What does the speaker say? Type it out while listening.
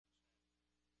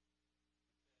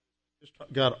Just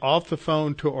got off the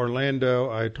phone to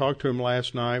Orlando. I talked to him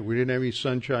last night. We didn't have any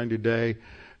sunshine today,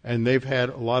 and they've had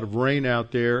a lot of rain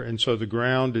out there, and so the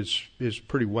ground is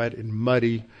pretty wet and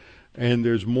muddy, and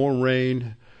there's more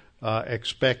rain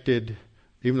expected.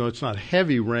 Even though it's not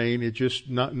heavy rain, it's just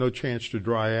no chance to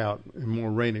dry out, and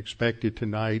more rain expected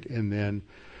tonight and then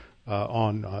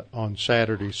on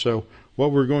Saturday. So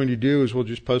what we're going to do is we'll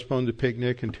just postpone the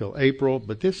picnic until April,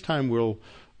 but this time we'll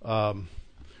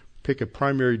pick a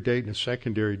primary date and a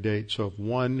secondary date. So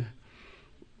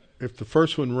if the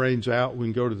first one rains out, we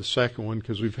can go to the second one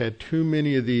because we've had too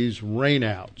many of these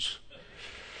rainouts.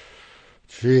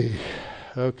 Gee,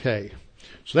 okay.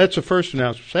 So that's the first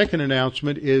announcement. Second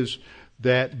announcement is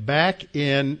that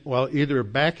either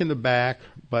back in the back,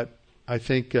 but I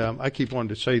think I keep wanting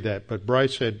to say that, but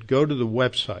Bryce said go to the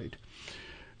website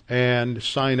and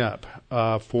sign up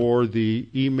for the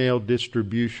email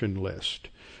distribution list.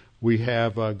 We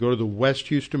have go to the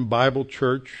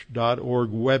westhoustonbiblechurch.org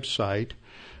website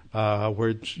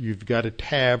where you've got a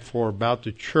tab for About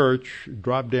the Church,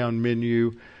 drop-down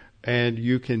menu, and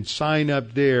you can sign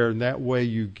up there, and that way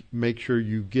you make sure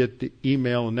you get the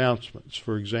email announcements.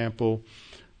 For example,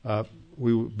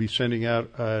 we will be sending out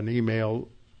an email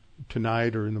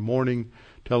tonight or in the morning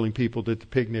telling people that the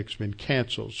picnic's been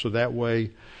canceled. So that way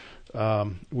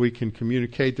we can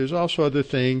communicate. There's also other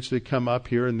things that come up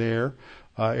here and there.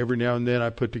 Every now and then I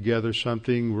put together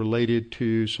something related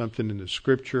to something in the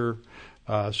Scripture.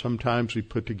 Sometimes we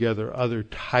put together other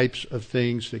types of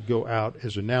things that go out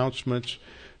as announcements.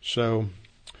 So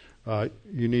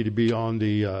you need to be on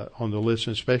the list,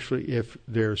 especially if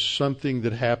there's something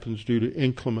that happens due to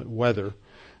inclement weather,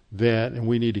 and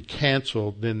we need to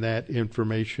cancel. Then that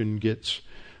information gets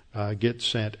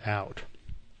sent out.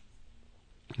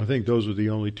 I think those are the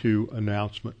only two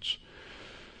announcements.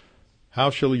 How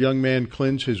shall a young man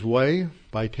cleanse his way?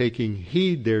 By taking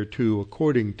heed thereto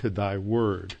according to thy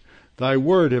word. Thy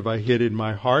word have I hid in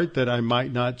my heart, that I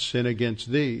might not sin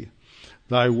against thee.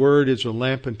 Thy word is a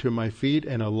lamp unto my feet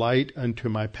and a light unto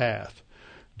my path.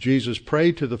 Jesus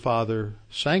prayed to the Father,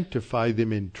 sanctify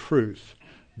them in truth.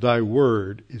 Thy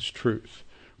word is truth.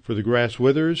 For the grass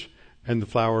withers and the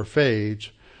flower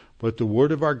fades, but the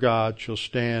word of our God shall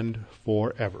stand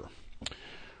forever.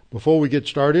 Before we get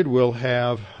started, we'll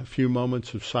have a few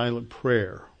moments of silent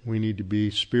prayer. We need to be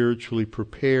spiritually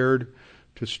prepared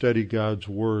to study God's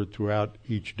word throughout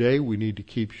each day. We need to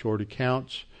keep short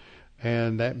accounts,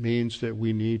 and that means that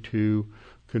we need to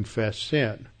confess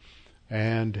sin.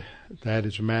 And that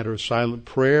is a matter of silent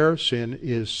prayer. Sin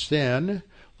is sin.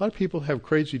 A lot of people have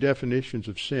crazy definitions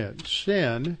of sin.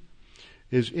 Sin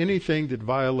is anything that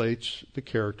violates the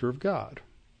character of God.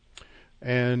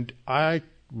 And I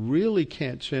really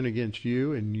can't sin against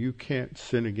you, and you can't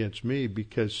sin against me,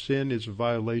 because sin is a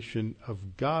violation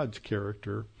of God's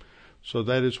character. So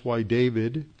that is why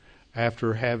David,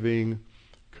 after having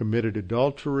committed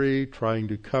adultery, trying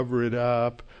to cover it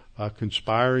up,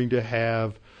 conspiring to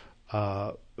have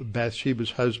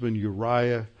Bathsheba's husband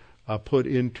Uriah put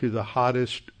into the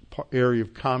hottest area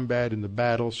of combat in the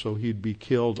battle so he'd be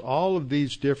killed, all of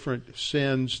these different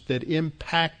sins that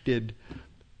impacted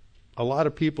a lot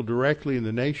of people directly in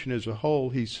the nation as a whole,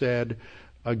 he said,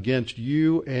 against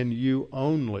you and you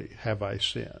only have I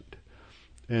sinned.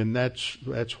 And that's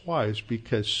wise,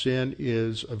 because sin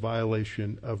is a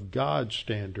violation of God's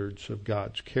standards, of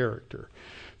God's character.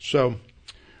 So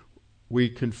we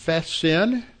confess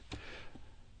sin,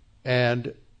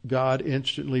 and God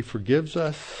instantly forgives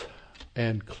us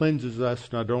and cleanses us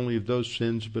not only of those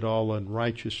sins but all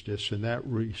unrighteousness, and that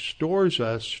restores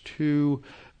us to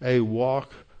a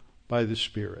walk by the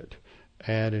Spirit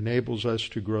and enables us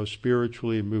to grow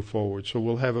spiritually and move forward. So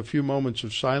we'll have a few moments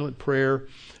of silent prayer,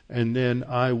 and then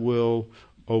I will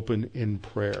open in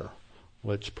prayer.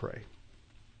 Let's pray.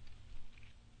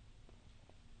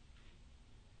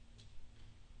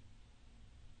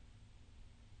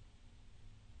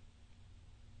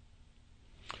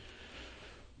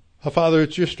 Father,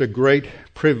 it's just a great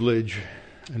privilege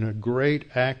and a great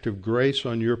act of grace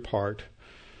on your part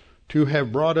to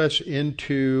have brought us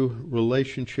into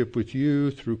relationship with you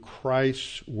through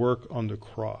Christ's work on the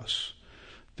cross,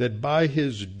 that by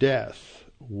his death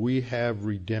we have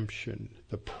redemption.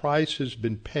 The price has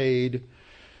been paid,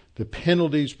 the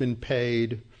penalty's been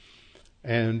paid,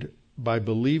 and by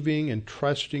believing and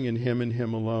trusting in him and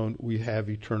him alone, we have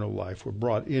eternal life. We're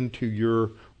brought into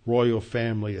your royal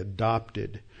family,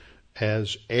 adopted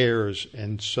as heirs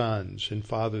and sons. And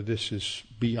Father, this is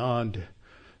beyond,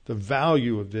 the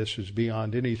value of this is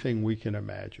beyond anything we can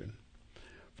imagine.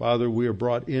 Father, we are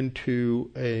brought into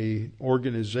an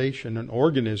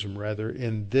organism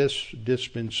in this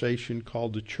dispensation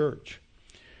called the church.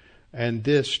 And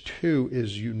this, too,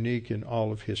 is unique in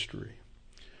all of history.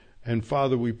 And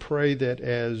Father, we pray that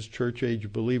as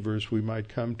church-age believers, we might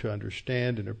come to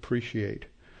understand and appreciate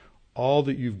all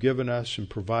that you've given us and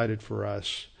provided for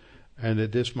us, and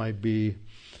that this might be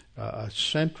a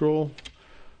central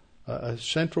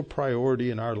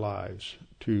priority in our lives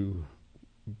to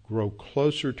grow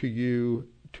closer to you,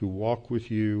 to walk with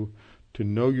you, to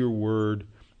know your word,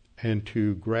 and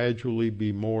to gradually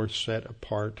be more set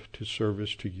apart to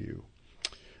service to you.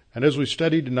 And as we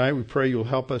study tonight, we pray you'll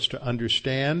help us to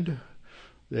understand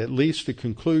at least the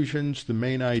conclusions, the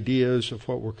main ideas of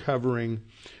what we're covering,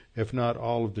 if not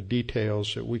all of the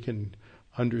details, that we can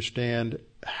understand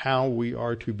how we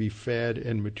are to be fed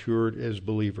and matured as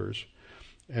believers.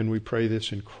 And we pray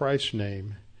this in Christ's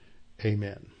name.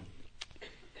 Amen.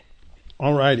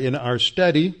 All right, in our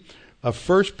study of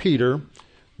 1 Peter,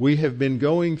 we have been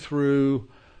going through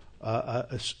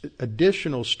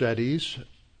additional studies,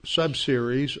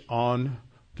 sub-series on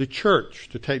the church.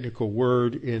 The technical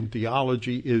word in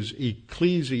theology is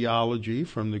ecclesiology,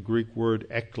 from the Greek word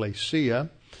ekklesia.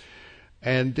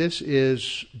 And this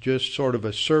is just sort of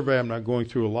a survey. I'm not going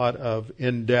through a lot of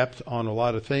in-depth on a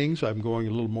lot of things. I'm going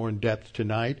a little more in-depth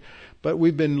tonight. But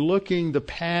we've been looking the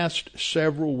past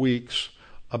several weeks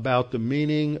about the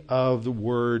meaning of the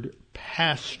word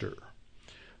pastor.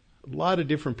 A lot of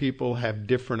different people have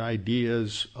different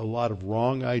ideas, a lot of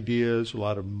wrong ideas, a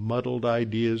lot of muddled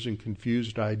ideas and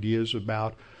confused ideas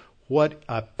about what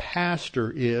a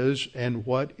pastor is and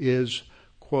what is,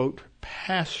 quote,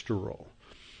 pastoral.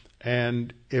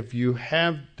 And if you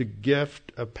have the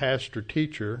gift of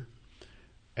pastor-teacher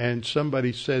and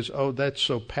somebody says, oh, that's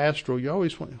so pastoral, you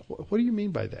always want, what do you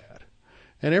mean by that?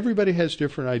 And everybody has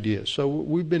different ideas. So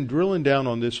we've been drilling down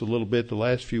on this a little bit the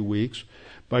last few weeks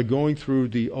by going through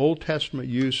the Old Testament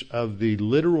use of the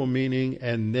literal meaning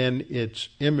and then its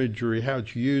imagery, how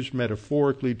it's used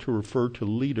metaphorically to refer to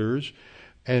leaders.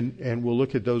 And we'll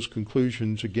look at those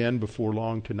conclusions again before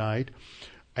long tonight,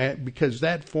 because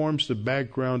that forms the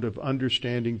background of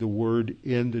understanding the word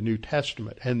in the New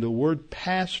Testament. And the word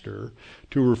pastor,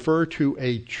 to refer to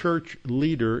a church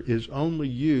leader, is only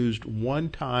used one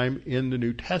time in the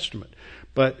New Testament.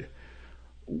 But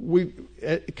we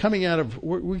come out of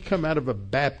a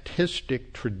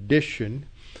Baptistic tradition,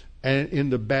 and in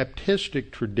the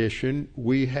Baptistic tradition,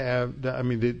 we have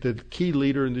the key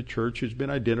leader in the church has been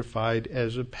identified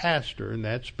as a pastor, and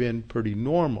that's been pretty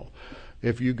normal.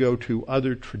 If you go to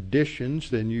other traditions,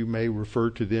 then you may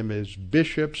refer to them as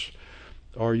bishops,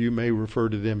 or you may refer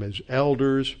to them as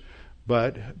elders.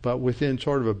 But within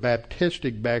sort of a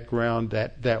Baptistic background,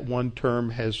 that one term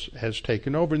has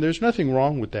taken over, and there's nothing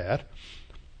wrong with that.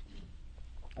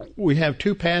 We have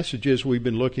two passages we've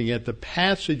been looking at. The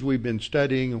passage we've been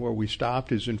studying where we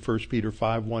stopped is in 1 Peter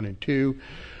 5, 1 and 2,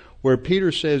 where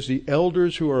Peter says, the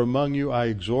elders who are among you I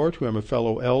exhort, who am a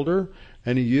fellow elder,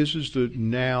 and he uses the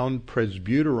noun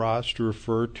presbyteros to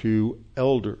refer to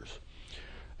elders.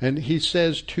 And he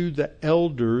says to the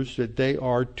elders that they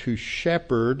are to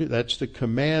shepherd. That's the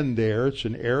command there. It's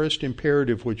an aorist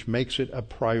imperative, which makes it a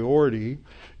priority.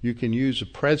 You can use a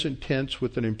present tense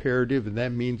with an imperative, and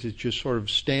that means it's just sort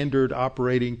of standard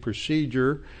operating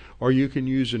procedure. Or you can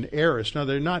use an aorist. Now,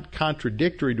 they're not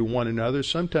contradictory to one another.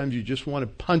 Sometimes you just want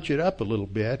to punch it up a little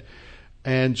bit.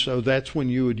 And so that's when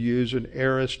you would use an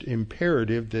aorist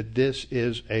imperative, that this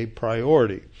is a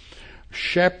priority.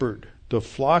 Shepherd the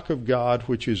flock of God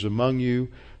which is among you,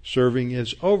 serving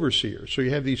as overseers. So you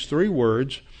have these three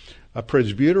words, a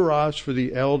presbyteros for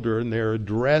the elder, and they're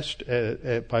addressed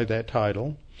by that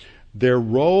title. Their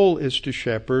role is to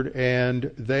shepherd,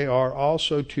 and they are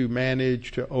also to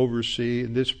manage, to oversee,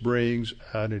 and this brings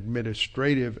an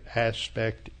administrative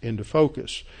aspect into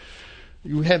focus.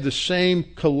 You have the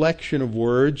same collection of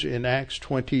words in Acts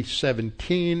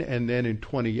 20:17 and then in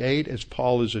 28 as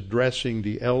Paul is addressing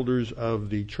the elders of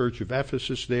the church of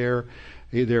Ephesus there.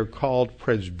 They're called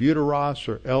presbyteros,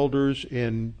 or elders,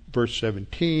 in verse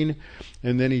 17.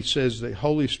 And then he says the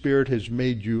Holy Spirit has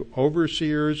made you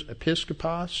overseers,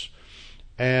 episkopos.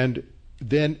 And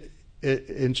then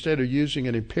instead of using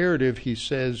an imperative, he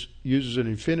uses an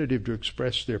infinitive to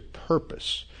express their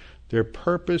purpose. Their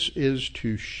purpose is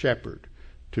to shepherd,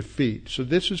 to feed. So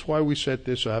this is why we set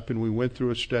this up, and we went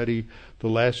through a study the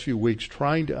last few weeks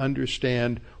trying to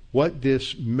understand what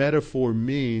this metaphor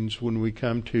means when we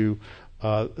come to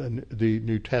the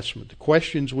New Testament. The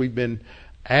questions we've been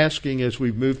asking as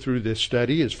we move through this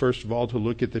study is, first of all, to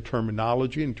look at the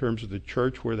terminology in terms of the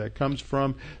church, where that comes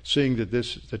from, seeing that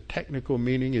the technical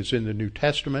meaning is in the New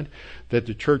Testament, that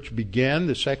the church began.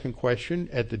 The second question,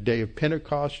 at the day of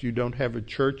Pentecost, you don't have a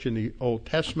church in the Old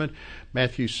Testament.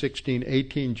 Matthew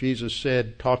 16:18, Jesus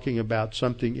said, talking about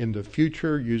something in the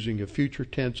future, using a future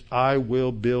tense, I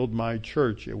will build my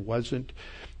church. It wasn't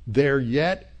there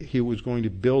yet. He was going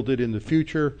to build it in the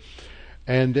future.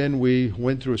 And then we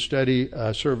went through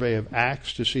a survey of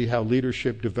Acts to see how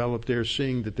leadership developed there,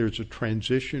 seeing that there's a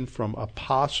transition from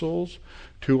apostles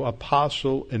to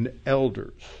apostle and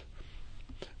elders.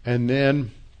 And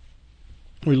then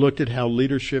we looked at how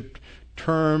leadership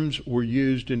terms were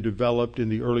used and developed in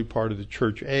the early part of the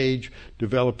church age,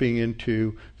 developing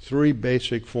into three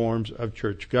basic forms of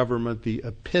church government: the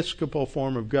episcopal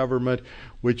form of government,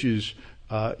 which is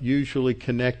usually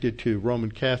connected to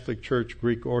Roman Catholic Church,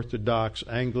 Greek Orthodox,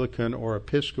 Anglican, or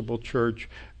Episcopal Church,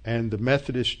 and the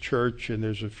Methodist Church, and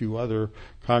there's a few other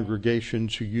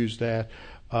congregations who use that.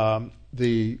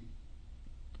 The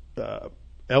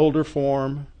elder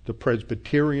form, the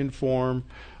Presbyterian form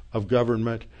of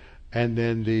government, and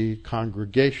then the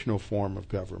congregational form of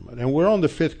government. And we're on the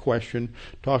fifth question,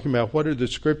 talking about what are the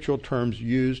scriptural terms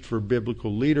used for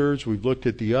biblical leaders. We've looked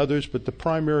at the others, but the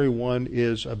primary one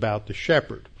is about the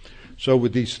shepherd. So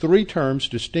with these three terms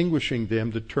distinguishing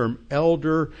them, the term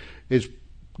elder is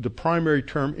the primary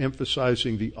term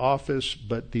emphasizing the office,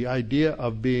 but the idea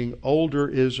of being older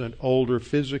isn't older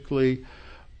physically,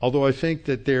 although I think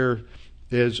that there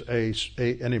is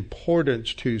an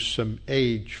importance to some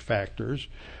age factors.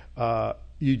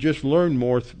 You just learn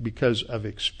more because of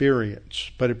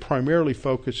experience, but it primarily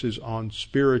focuses on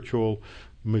spiritual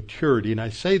maturity. And I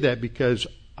say that because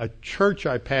a church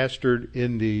I pastored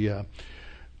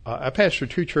I pastored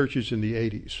two churches in the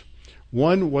 80s.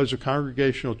 One was a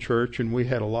congregational church, and we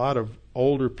had a lot of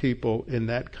older people in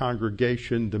that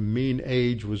congregation. The mean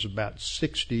age was about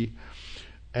 60.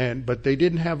 But they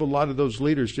didn't have a lot of those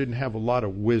leaders, didn't have a lot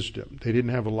of wisdom. They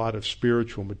didn't have a lot of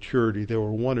spiritual maturity. There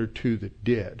were one or two that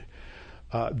did.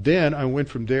 Then I went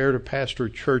from there to pastor a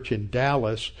church in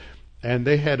Dallas, and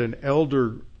they had an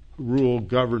elder rule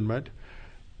government,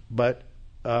 but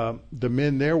the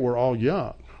men there were all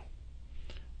young.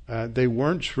 They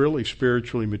weren't really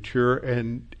spiritually mature,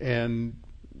 and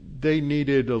they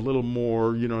needed a little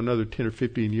more, another 10 or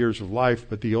 15 years of life,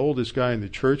 but the oldest guy in the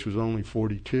church was only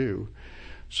 42.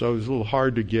 So it was a little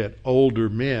hard to get older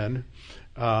men.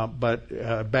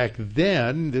 But back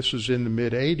then, this was in the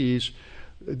mid-'80s,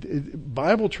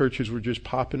 Bible churches were just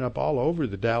popping up all over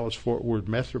the Dallas-Fort Worth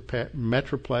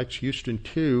Metroplex, Houston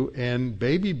too, and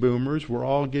baby boomers were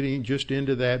all getting just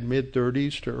into that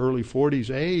mid-30s to early 40s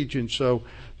age, and so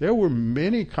there were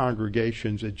many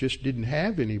congregations that just didn't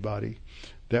have anybody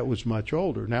that was much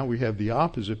older. Now we have the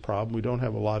opposite problem. We don't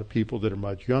have a lot of people that are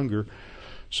much younger.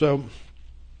 So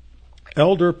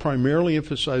elder primarily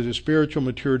emphasizes spiritual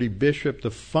maturity. Bishop,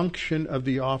 the function of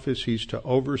the office, he's to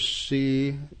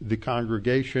oversee the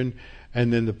congregation.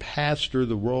 And then the pastor,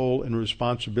 the role and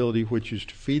responsibility, which is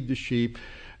to feed the sheep.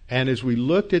 And as we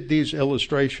looked at these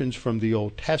illustrations from the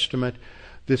Old Testament,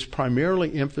 this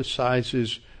primarily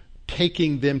emphasizes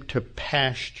taking them to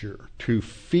pasture, to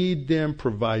feed them,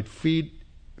 provide feed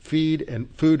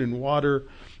and food and water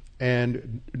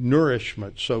and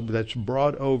nourishment. So that's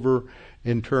brought over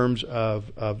in terms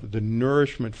of the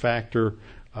nourishment factor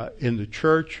in the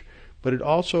church, but it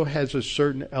also has a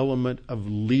certain element of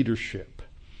leadership,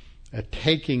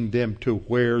 taking them to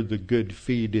where the good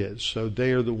feed is. So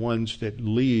they are the ones that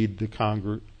lead the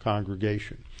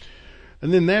congregation.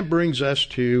 And then that brings us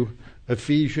to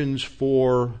Ephesians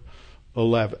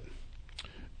 4:11.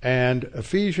 And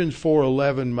Ephesians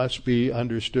 4:11 must be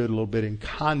understood a little bit in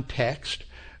context.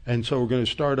 And so we're going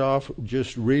to start off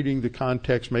just reading the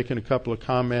context, making a couple of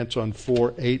comments on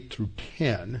 4:8 through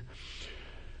 10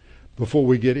 before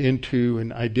we get into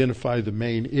and identify the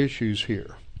main issues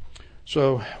here.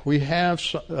 So we have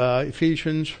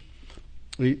Ephesians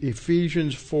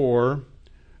 4,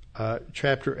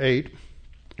 chapter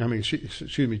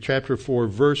 4,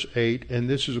 verse 8, and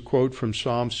this is a quote from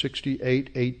Psalm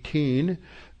 68:18.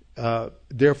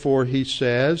 Therefore, he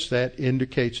says, that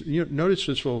indicates, notice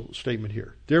this little statement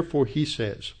here. Therefore, he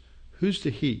says, who's the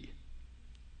he?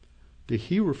 The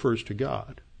he refers to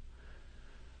God.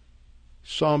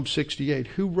 Psalm 68,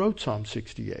 who wrote Psalm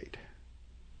 68?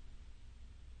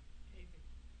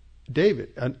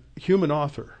 David, a human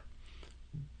author.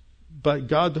 But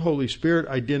God the Holy Spirit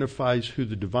identifies who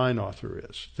the divine author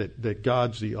is, that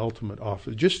God's the ultimate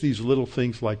author. Just these little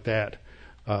things like that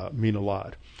mean a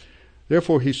lot.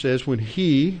 Therefore, he says, when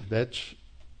he, that's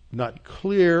not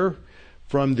clear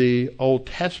from the Old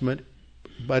Testament,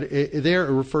 but there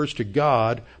it refers to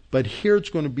God, but here it's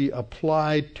going to be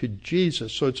applied to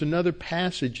Jesus. So it's another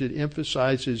passage that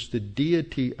emphasizes the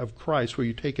deity of Christ, where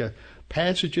you take a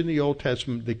passage in the Old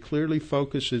Testament that clearly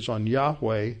focuses on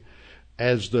Yahweh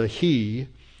as the He,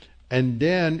 and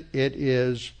then it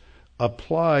is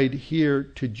applied here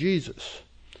to Jesus.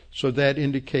 So that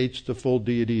indicates the full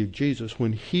deity of Jesus.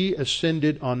 When He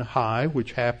ascended on high,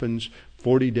 which happens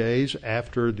 40 days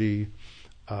after the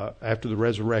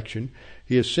resurrection,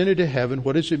 He ascended to heaven.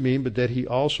 What does it mean? But that He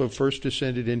also first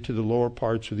descended into the lower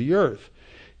parts of the earth.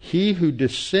 He who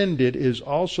descended is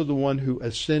also the one who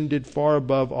ascended far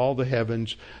above all the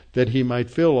heavens, that He might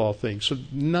fill all things. So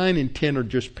 9 and 10 are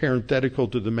just parenthetical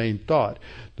to the main thought.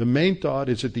 The main thought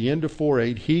is at the end of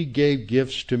 4:8, He gave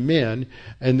gifts to men,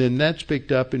 and then that's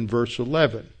picked up in verse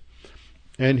 11.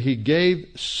 And He gave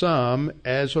some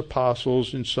as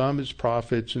apostles, and some as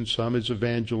prophets, and some as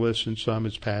evangelists, and some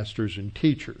as pastors and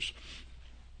teachers.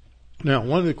 Now,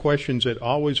 one of the questions that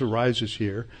always arises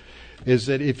here is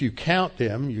that if you count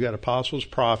them, you got apostles,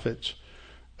 prophets,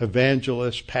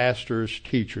 evangelists, pastors,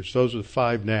 teachers. Those are the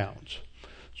 5 nouns.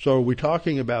 So are we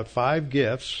talking about 5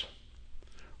 gifts?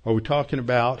 Are we talking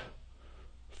about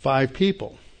 5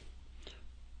 people?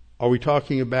 Are we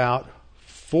talking about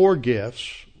 4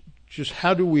 gifts? Just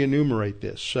how do we enumerate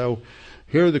this? So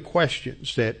here are the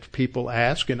questions that people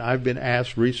ask, and I've been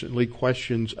asked recently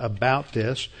questions about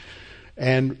this.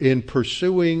 And in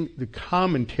pursuing the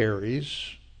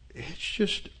commentaries, it's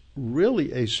just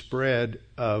really a spread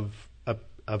of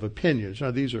opinions.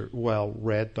 Now, these are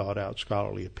well-read, thought-out,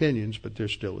 scholarly opinions, but they're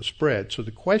still a spread. So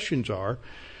the questions are,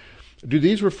 do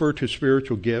these refer to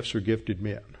spiritual gifts or gifted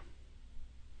men?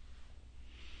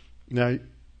 Now,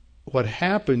 what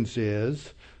happens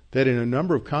is that in a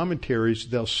number of commentaries,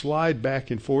 they'll slide back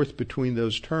and forth between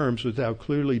those terms without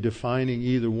clearly defining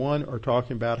either one or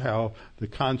talking about how the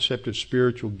concept of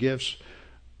spiritual gifts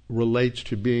relates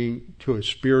to being to a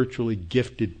spiritually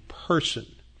gifted person.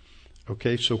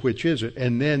 Okay, so which is it?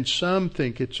 And then some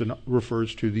think it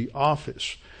refers to the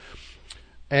office.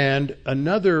 And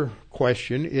another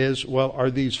question is, well, are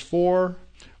these 4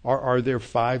 or are there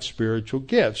 5 spiritual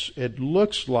gifts? It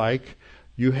looks like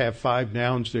you have 5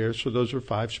 nouns there, so those are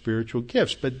 5 spiritual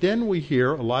gifts. But then we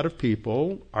hear a lot of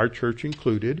people, our church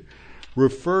included,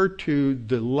 refer to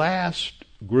the last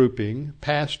grouping,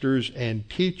 pastors and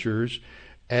teachers,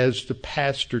 as the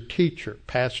pastor-teacher,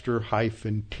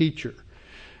 pastor-teacher.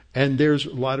 And there's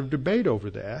a lot of debate over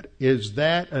that. Is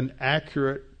that an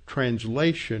accurate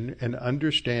translation and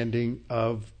understanding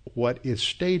of what is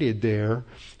stated there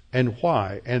and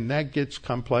why? And that gets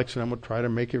complex, and I'm going to try to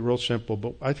make it real simple,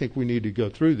 but I think we need to go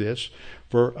through this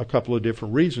for a couple of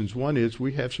different reasons. One is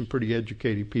we have some pretty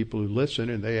educated people who listen,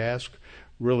 and they ask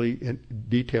really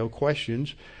detailed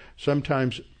questions.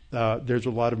 Sometimes there's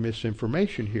a lot of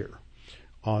misinformation here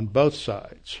on both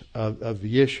sides of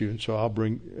the issue, and so I'll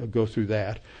go through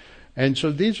that. And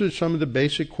so these are some of the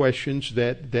basic questions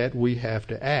that we have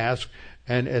to ask,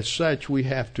 and as such, we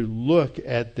have to look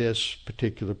at this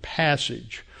particular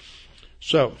passage.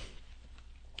 So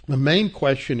the main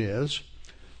question is,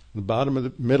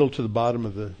 middle to the bottom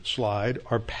of the slide,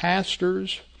 are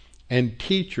pastors and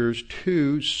teachers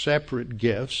 2 separate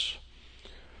gifts?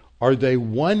 Are they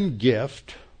one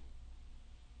gift,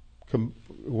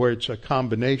 where it's a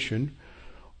combination,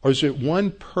 or is it one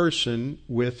person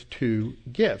with 2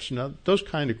 gifts? Now, those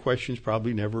kind of questions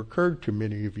probably never occurred to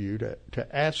many of you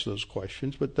to ask those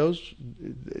questions, but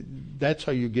that's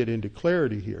how you get into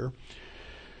clarity here.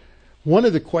 One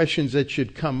of the questions that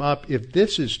should come up, if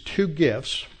this is 2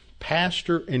 gifts,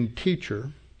 pastor and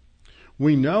teacher,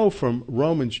 we know from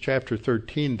Romans chapter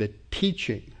 13 that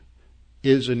teaching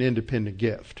is an independent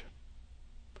gift.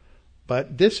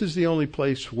 But this is the only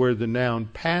place where the noun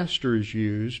pastor is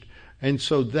used, and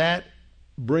so that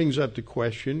brings up the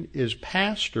question, is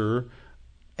pastor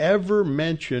ever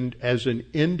mentioned as an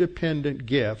independent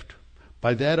gift?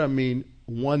 By that I mean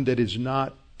one that is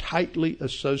not tightly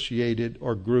associated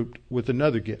or grouped with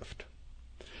another gift.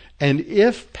 And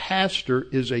if pastor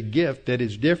is a gift that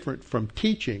is different from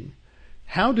teaching,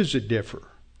 how does it differ?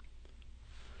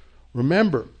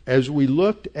 Remember, as we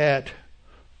looked at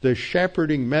the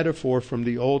shepherding metaphor from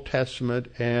the Old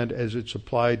Testament and as it's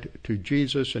applied to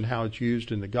Jesus and how it's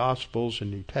used in the Gospels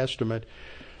and New Testament,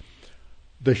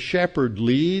 the shepherd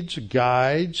leads,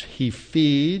 guides, he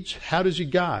feeds. How does he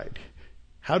guide?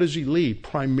 How does he lead?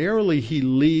 Primarily he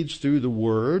leads through the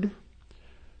Word.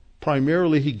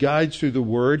 Primarily he guides through the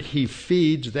Word. He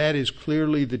feeds. That is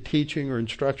clearly the teaching or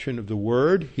instruction of the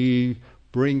Word. He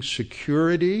brings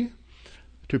security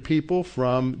to people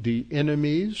from the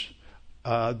enemies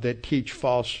that teach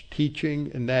false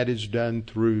teaching, and that is done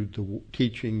through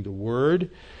teaching the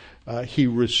Word. He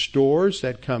restores.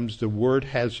 The Word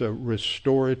has a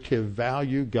restorative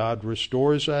value. God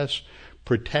restores us,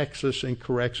 protects us, and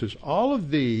corrects us. All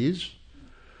of these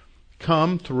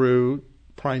come through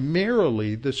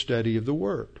primarily the study of the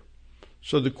Word.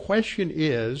 So the question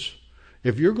is,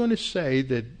 if you're going to say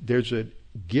that there's a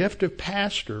gift of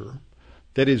pastor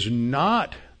that is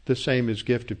not the same as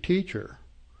gift of teacher,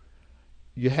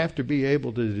 you have to be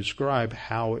able to describe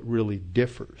how it really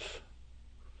differs.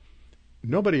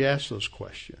 Nobody asks those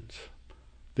questions.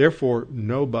 Therefore,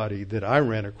 nobody that I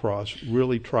ran across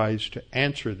really tries to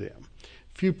answer them.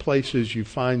 A few places you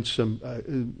find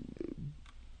some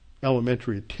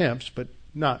elementary attempts, but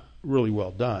not really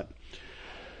well done.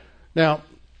 Now,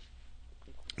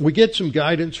 we get some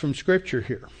guidance from Scripture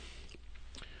here.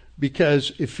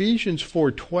 Because Ephesians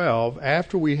 4:12,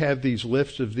 after we have these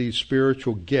lists of these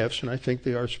spiritual gifts, and I think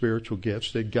they are spiritual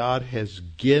gifts that God has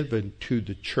given to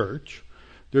the church,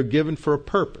 they're given for a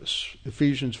purpose.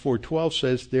 Ephesians 4:12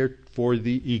 says they're for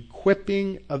the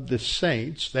equipping of the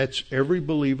saints, that's every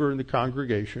believer in the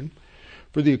congregation,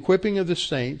 for the equipping of the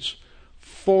saints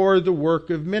for the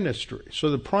work of ministry. So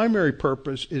the primary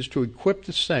purpose is to equip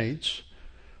the saints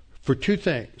for two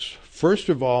things. First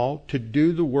of all, to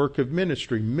do the work of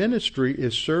ministry. Ministry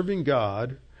is serving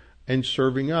God and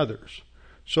serving others.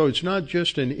 So it's not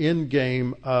just an end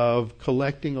game of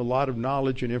collecting a lot of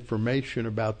knowledge and information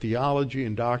about theology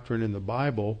and doctrine in the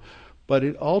Bible, but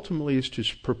it ultimately is to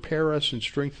prepare us and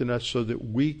strengthen us so that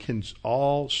we can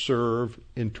all serve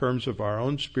in terms of our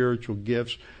own spiritual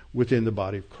gifts within the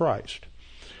body of Christ.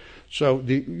 So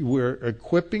we're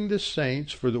equipping the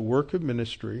saints for the work of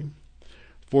ministry,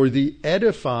 for the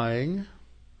edifying,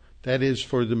 that is,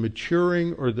 for the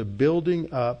maturing or the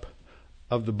building up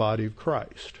of the body of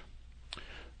Christ.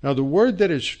 Now, the word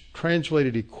that is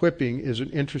translated equipping is an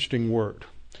interesting word.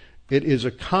 It is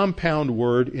a compound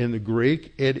word in the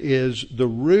Greek. The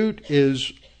root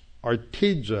is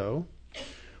artizo,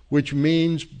 which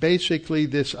means basically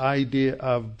this idea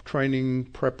of training,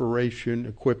 preparation,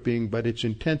 equipping, but it's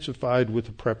intensified with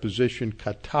the preposition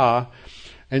kata.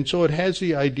 And so it has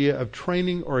the idea of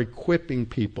training or equipping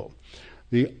people.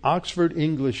 The Oxford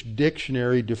English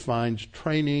Dictionary defines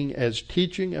training as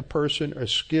teaching a person a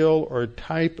skill or a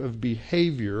type of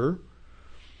behavior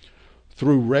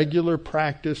through regular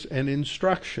practice and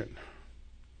instruction.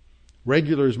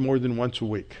 Regular is more than once a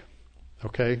week.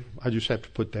 Okay? I just have to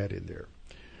put that in there.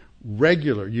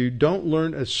 Regular. You don't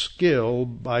learn a skill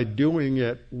by doing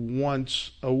it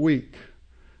once a week.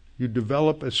 You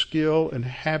develop a skill and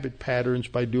habit patterns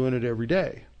by doing it every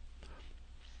day.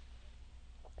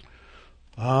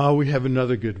 We have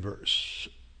another good verse.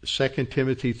 2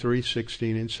 Timothy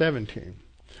 3:16 and 17.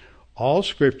 All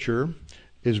Scripture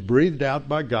is breathed out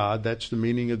by God. That's the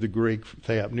meaning of the Greek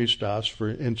theopneustos, for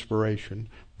inspiration.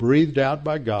 Breathed out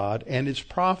by God, and is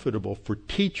profitable for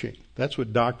teaching. That's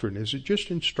what doctrine is. It's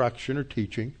just instruction or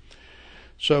teaching.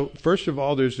 So, first of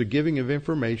all, there's the giving of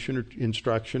information or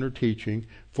instruction or teaching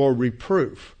for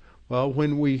reproof. Well,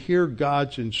 when we hear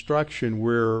God's instruction,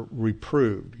 we're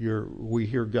reproved. We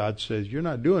hear God says, you're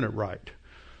not doing it right.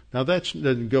 Now, that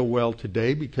doesn't go well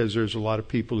today because there's a lot of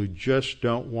people who just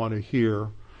don't want to hear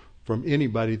from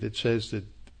anybody that says that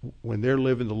when they're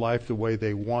living the life the way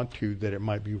they want to, that it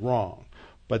might be wrong.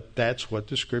 But that's what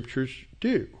the Scriptures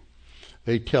do.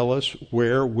 They tell us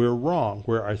where we're wrong,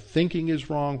 where our thinking is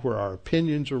wrong, where our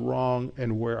opinions are wrong,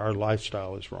 and where our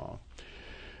lifestyle is wrong.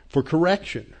 For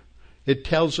correction, it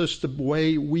tells us the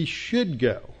way we should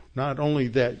go. Not only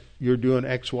that you're doing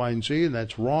X, Y, and Z, and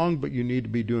that's wrong, but you need to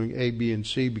be doing A, B, and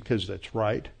C because that's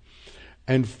right.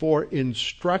 And for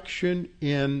instruction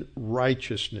in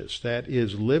righteousness, that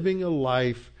is living a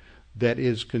life that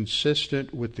is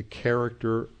consistent with the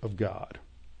character of God.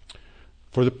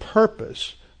 For the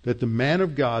purpose that the man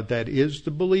of God, that is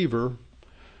the believer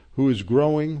who is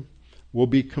growing, will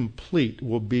be complete,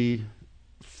 will be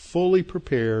fully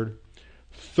prepared,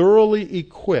 thoroughly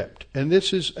equipped. And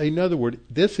this is another word.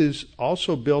 This is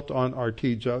also built on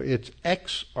artizo. It's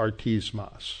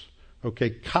exartismos.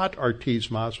 Okay,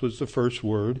 katartismos was the first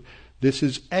word. This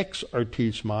is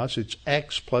exartismos. It's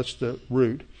X plus the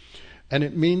root. And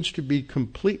it means to be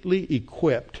completely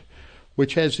equipped,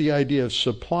 which has the idea of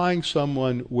supplying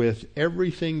someone with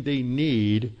everything they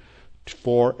need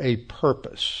for a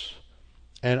purpose.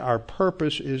 And our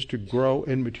purpose is to grow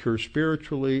and mature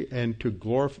spiritually and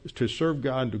to serve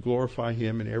God and to glorify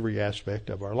Him in every aspect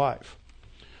of our life.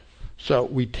 So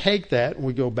we take that and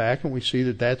we go back and we see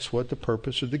that that's what the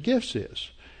purpose of the gifts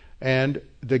is. And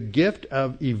the gift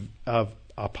of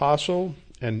apostle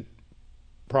and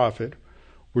prophet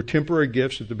were temporary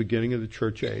gifts at the beginning of the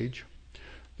church age.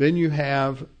 Then you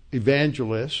have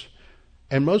evangelists,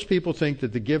 and most people think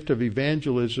that the gift of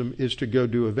evangelism is to go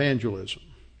do evangelism.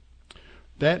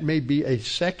 That may be a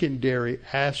secondary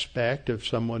aspect of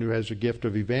someone who has a gift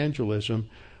of evangelism,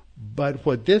 but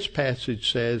what this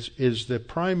passage says is the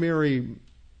primary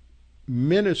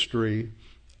ministry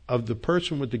of the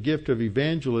person with the gift of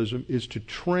evangelism is to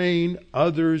train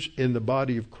others in the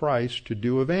body of Christ to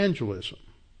do evangelism.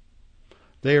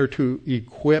 They are to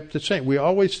equip the saint. We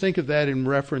always think of that in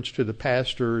reference to the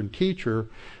pastor and teacher,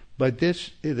 but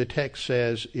this, the text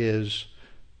says, is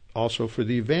also for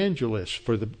the evangelist,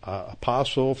 for the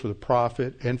apostle, for the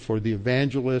prophet, and for the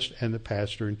evangelist and the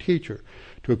pastor and teacher,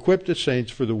 to equip the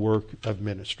saints for the work of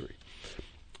ministry.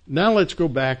 Now let's go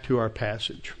back to our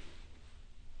passage.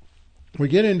 We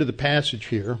get into the passage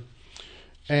here,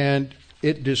 and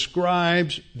it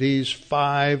describes these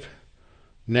 5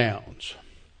 nouns: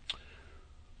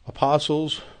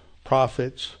 apostles,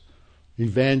 prophets,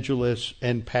 evangelists,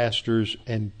 and pastors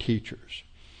and teachers.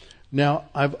 Now,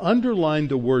 I've underlined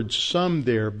the word some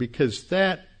there because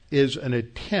that is an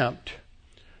attempt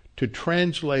to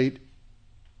translate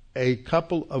a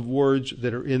couple of words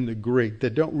that are in the Greek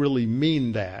that don't really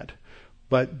mean that,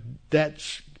 but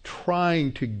that's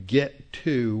trying to get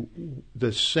to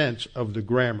the sense of the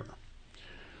grammar.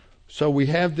 So we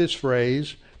have this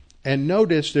phrase, and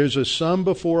notice there's a some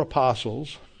before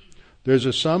apostles, there's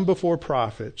a some before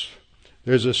prophets,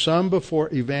 there's a some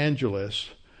before evangelists,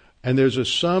 and there's a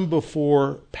some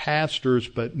before pastors,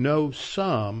 but no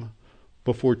some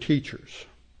before teachers.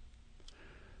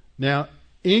 Now,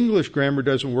 English grammar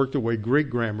doesn't work the way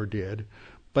Greek grammar did,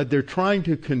 but they're trying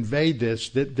to convey this,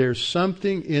 that there's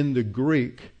something in the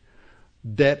Greek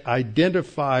that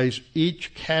identifies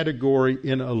each category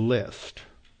in a list.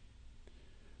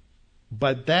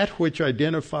 But that which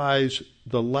identifies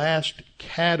the last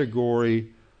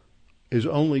category is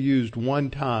only used one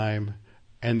time,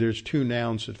 and there's 2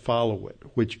 nouns that follow it,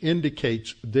 which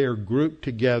indicates they're grouped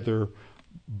together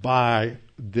by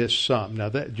this sum. Now,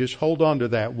 just hold on to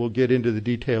that. We'll get into the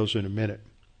details in a minute.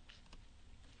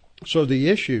 So the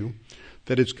issue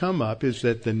that has come up is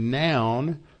that the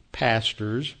noun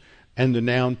pastors and the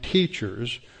noun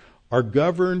teachers are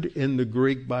governed in the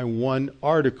Greek by one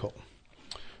article.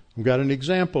 I've got an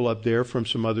example up there from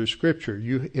some other scripture.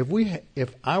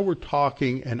 If I were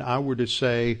talking and I were to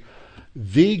say,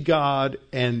 the God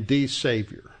and the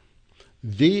Savior,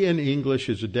 the in English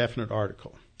is a definite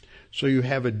article. So you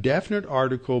have a definite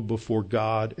article before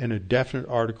God and a definite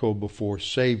article before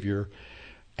Savior,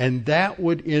 and that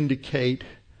would indicate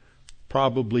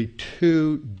probably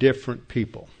 2 different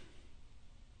people.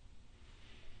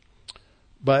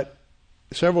 But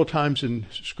several times in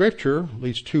Scripture, at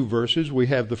least 2 verses, we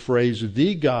have the phrase,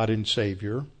 the God and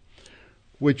Savior,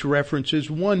 which references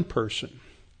one person.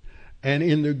 And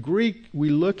in the Greek, we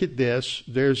look at this,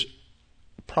 there's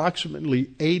approximately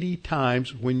 80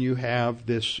 times when you have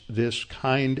this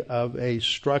kind of a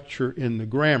structure in the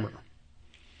grammar.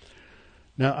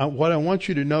 Now, what I want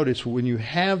you to notice, when you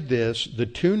have this, the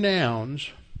 2 nouns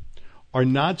are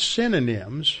not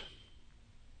synonyms.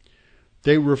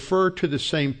 They refer to the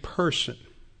same person.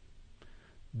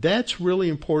 That's really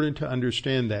important to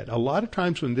understand that. A lot of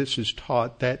times when this is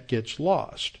taught, that gets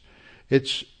lost.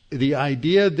 It's the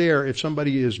idea there, if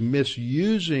somebody is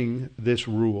misusing this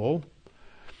rule,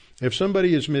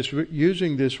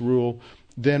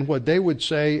 then what they would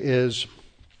say is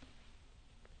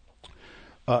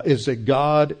that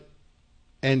God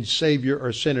and Savior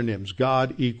are synonyms.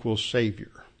 God equals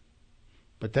Savior.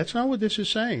 But that's not what this is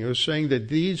saying. It was saying that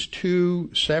these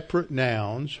 2 separate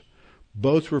nouns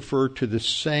both refer to the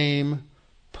same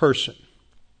person.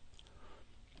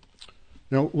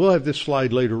 Now, we'll have this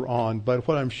slide later on, but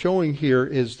what I'm showing here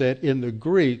is that in the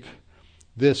Greek,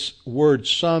 this word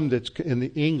some that's in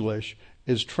the English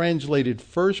is translated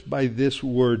first by this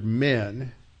word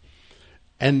men,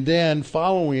 and then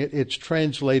following it, it's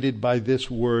translated by this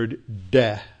word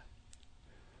de.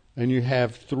 And you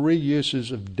have 3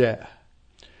 uses of de.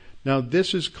 Now,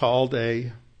 this is called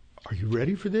are you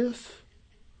ready for this?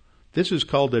 This is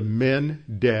called a men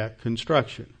de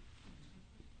construction.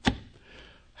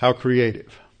 How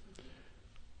creative.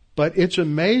 But it's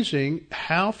amazing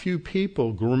how few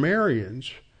people,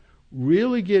 grammarians,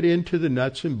 really get into the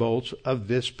nuts and bolts of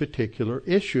this particular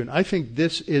issue. And I think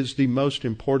this is the most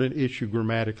important issue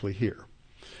grammatically here.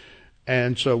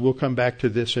 And so we'll come back to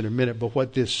this in a minute. But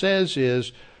what this says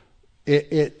is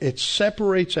it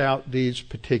separates out these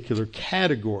particular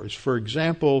categories. For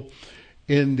example,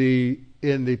 in the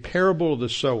parable of the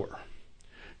sower,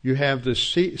 you have the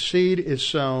seed is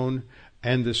sown,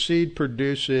 and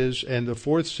the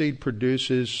fourth seed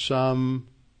produces some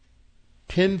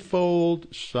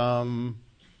tenfold, some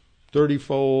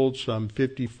 30-fold, some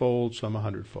 50-fold, some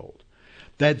 100-fold.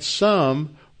 That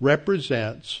sum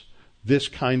represents this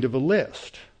kind of a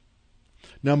list.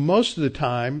 Now, most of the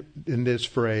time in this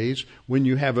phrase, when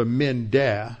you have a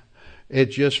mendah,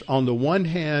 it's just on the one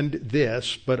hand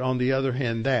this, but on the other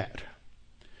hand that.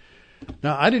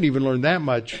 Now, I didn't even learn that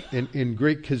much in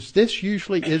Greek because this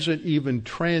usually isn't even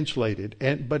translated.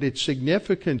 But its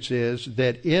significance is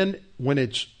that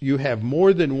when you have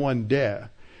more than one deh,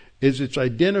 it's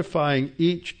identifying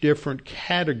each different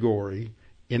category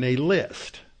in a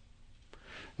list.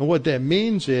 And what that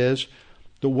means is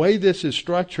the way this is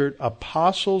structured,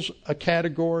 apostles a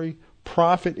category,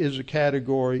 prophet is a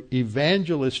category,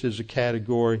 evangelist is a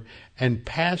category, and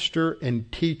pastor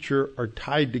and teacher are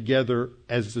tied together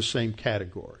as the same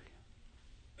category.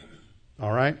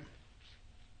 All right?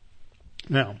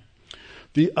 Now,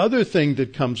 the other thing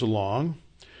that comes along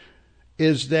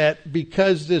is that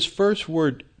because this first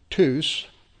word, tous,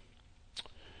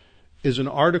 is an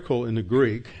article in the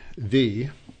Greek, the,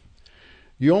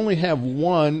 you only have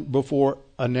one before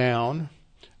a noun,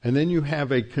 and then you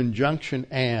have a conjunction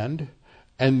and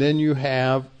then you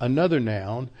have another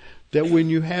noun, that when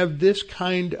you have this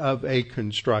kind of a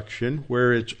construction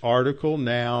where it's article,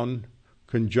 noun,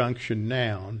 conjunction,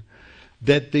 noun,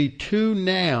 that the two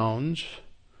nouns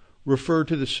refer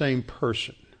to the same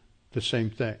person, the same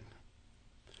thing.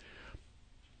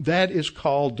 That is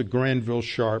called the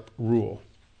Granville-Sharp rule.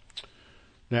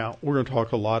 Now, we're going to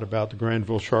talk a lot about the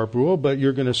Granville-Sharp rule, but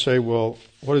you're going to say, well,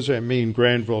 what does that mean,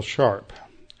 Granville-Sharp?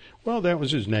 Well, that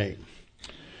was his name.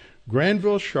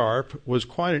 Granville-Sharp was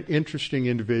quite an interesting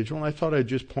individual, and I thought I'd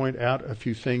just point out a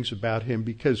few things about him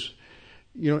because,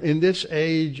 in this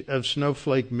age of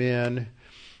snowflake men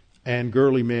and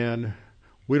girly men,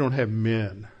 we don't have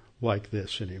men like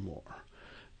this anymore.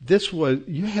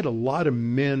 You had a lot of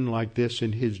men like this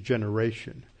in his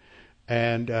generation,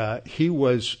 and he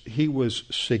was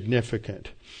significant.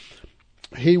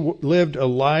 He lived a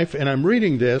life, and I'm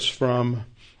reading this from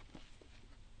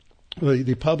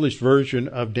the published version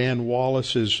of Dan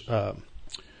Wallace's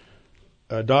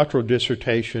doctoral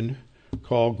dissertation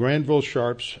called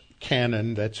Granville-Sharp's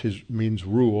Canon, means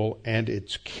rule, and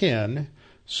its kin,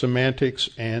 semantics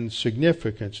and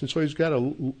significance. And so he's got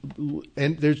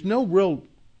and there's no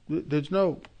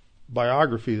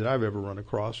biography that I've ever run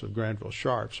across of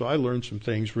Granville-Sharp. So I learned some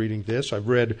things reading this. I've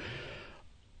read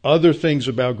other things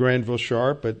about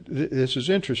Granville-Sharp, but this is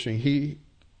interesting. He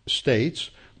states,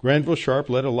 Granville-Sharp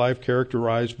led a life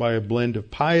characterized by a blend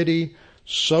of piety,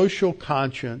 social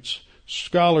conscience,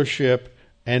 scholarship,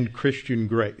 and Christian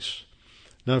grace.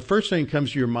 Now, the first thing that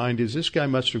comes to your mind is this guy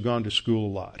must have gone to school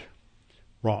a lot.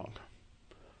 Wrong.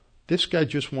 This guy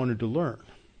just wanted to learn.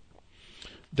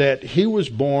 That he was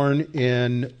born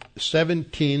in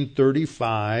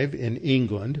 1735 in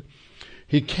England.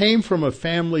 He came from a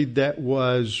family that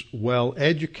was well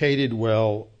educated,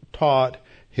 well taught.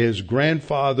 His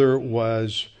grandfather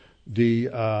was the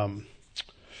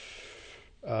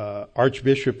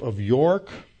Archbishop of York.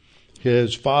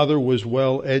 His father was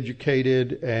well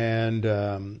educated, and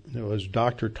it was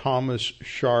Dr. Thomas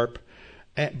Sharp.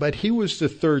 But he was the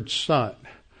third son.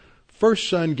 First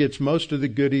son gets most of the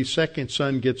goodies, second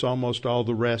son gets almost all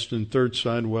the rest, and third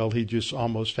son, well, he just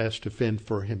almost has to fend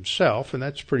for himself, and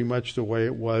that's pretty much the way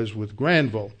it was with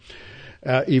Granville.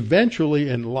 Eventually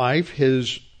in life,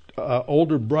 his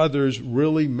older brothers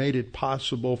really made it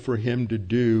possible for him to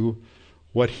do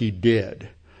what he did.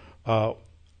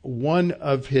 One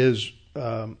of his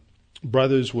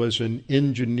brothers was an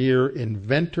engineer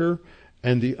inventor,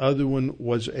 and the other one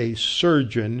was a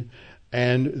surgeon,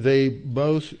 and they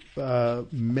both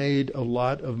made a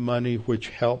lot of money, which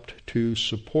helped to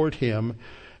support him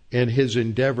in his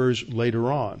endeavors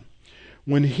later on.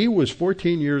 When he was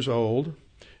 14 years old,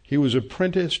 he was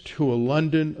apprenticed to a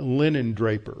London linen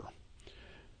draper.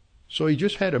 So he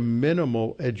just had a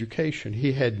minimal education.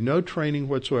 He had no training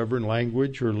whatsoever in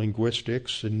language or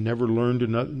linguistics and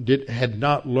had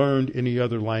not learned any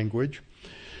other language.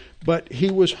 But he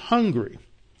was hungry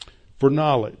for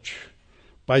knowledge.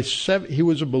 He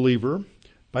was a believer.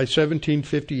 By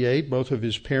 1758, both of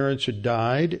his parents had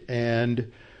died, and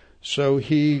so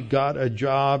he got a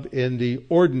job in the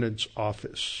ordnance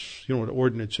office. You know what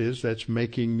ordnance is? That's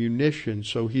making munitions.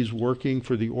 So he's working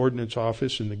for the ordnance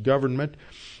office in the government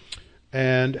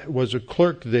and was a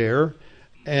clerk there.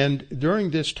 And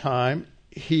during this time,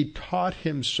 he taught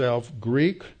himself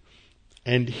Greek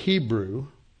and Hebrew.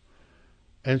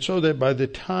 And so that by the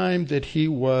time that he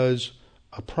was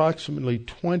approximately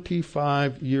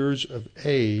 25 years of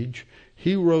age,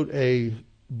 he wrote a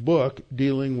book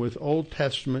dealing with Old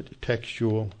Testament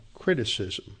textual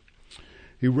criticism.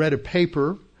 He read a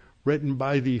paper written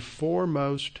by the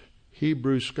foremost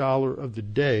Hebrew scholar of the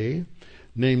day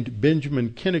named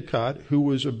Benjamin Kinnicott, who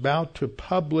was about to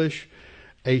publish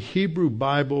a Hebrew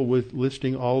Bible with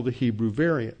listing all the Hebrew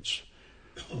variants.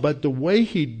 But the way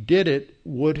he did it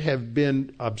would have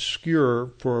been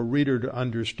obscure for a reader to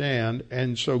understand,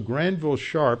 and so Granville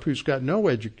Sharp, who's got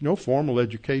no formal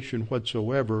education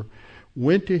whatsoever,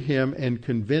 went to him and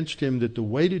convinced him that the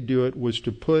way to do it was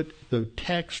to put the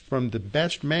text from the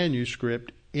best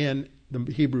manuscript in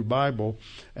the Hebrew Bible,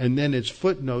 and then its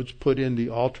footnotes put in the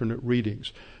alternate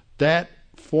readings. That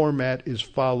format is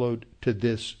followed to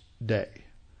this day.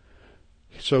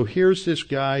 So here's this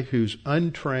guy who's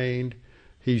untrained,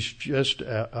 he's just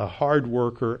a hard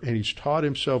worker, and he's taught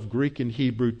himself Greek and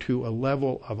Hebrew to a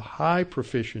level of high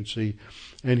proficiency,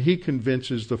 and he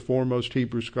convinces the foremost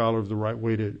Hebrew scholar of the right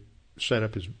way to set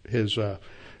up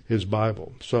his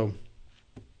Bible. So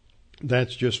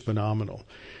that's just phenomenal.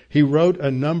 He wrote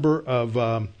a number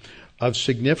of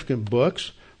significant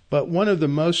books, but one of the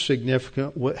most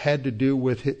significant had to do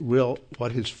with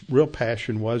what his real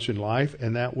passion was in life,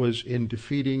 and that was in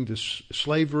defeating the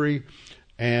slavery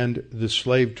and the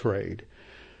slave trade.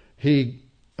 He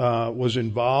was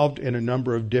involved in a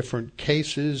number of different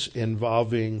cases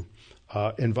involving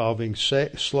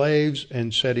slaves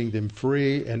and setting them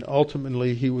free, and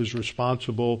ultimately he was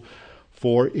responsible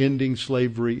for ending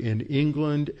slavery in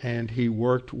England, and he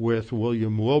worked with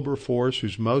William Wilberforce,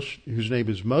 whose name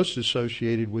is most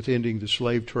associated with ending the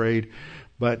slave trade.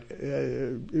 But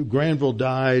Granville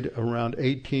died around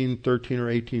 1813 or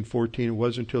 1814. It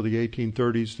wasn't until the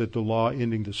 1830s that the law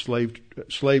ending the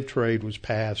slave trade was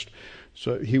passed.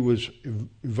 So he was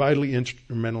vitally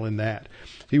instrumental in that.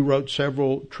 He wrote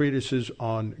several treatises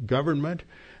on government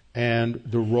and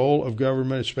the role of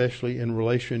government, especially in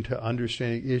relation to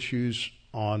understanding issues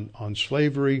on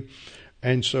slavery.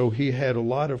 And so he had a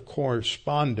lot of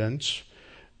correspondence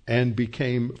and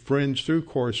became friends through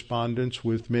correspondence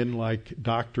with men like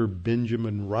Dr.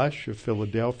 Benjamin Rush of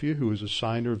Philadelphia, who was a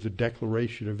signer of the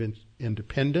Declaration of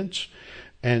Independence,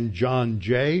 and John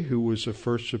Jay, who was the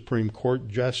first Supreme Court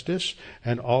Justice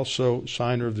and also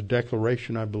signer of the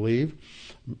Declaration, I believe,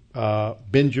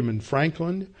 Benjamin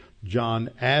Franklin, John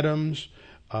Adams.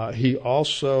 He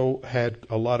also had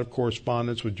a lot of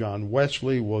correspondence with John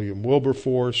Wesley, William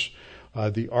Wilberforce,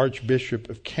 the Archbishop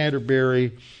of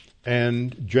Canterbury,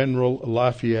 and General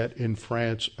Lafayette in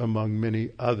France, among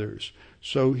many others.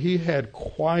 So he had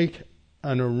quite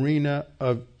an arena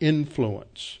of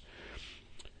influence.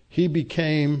 He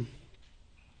became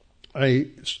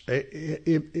his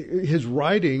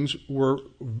writings were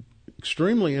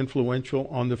extremely influential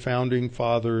on the founding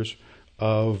fathers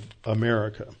of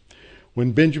America.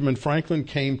 When Benjamin Franklin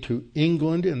came to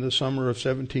England in the summer of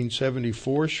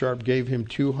 1774, Sharp gave him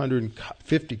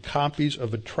 250 copies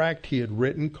of a tract he had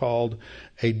written called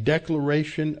A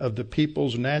Declaration of the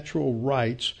People's Natural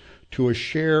Rights to a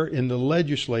Share in the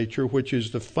Legislature, which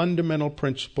is the fundamental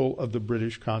principle of the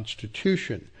British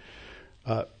Constitution.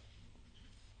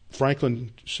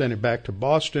 Franklin sent it back to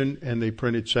Boston, and they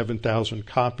printed 7,000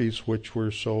 copies, which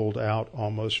were sold out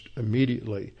almost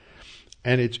immediately.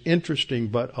 And it's interesting,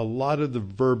 but a lot of the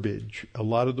verbiage, a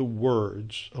lot of the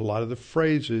words, a lot of the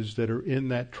phrases that are in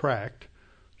that tract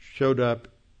showed up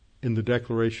in the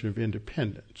Declaration of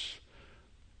Independence.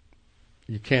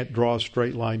 You can't draw a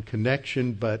straight line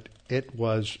connection, but it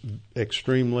was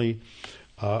extremely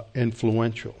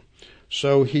influential.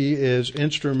 So he is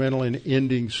instrumental in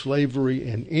ending slavery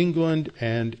in England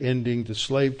and ending the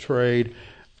slave trade.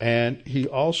 And he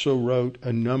also wrote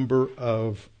a number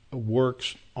of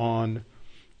works on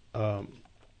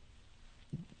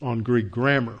Greek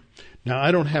grammar. Now,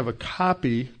 I don't have a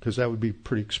copy, because that would be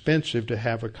pretty expensive to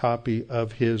have a copy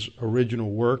of his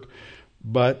original work,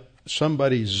 but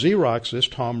somebody Xeroxed this,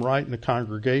 Tom Wright in the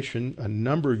congregation, a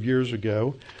number of years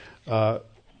ago,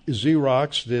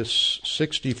 Xeroxed this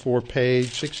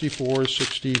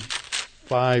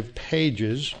 65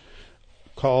 pages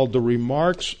called The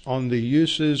Remarks on the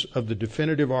Uses of the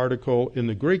Definitive Article in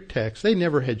the Greek Text. They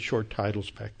never had short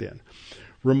titles back then.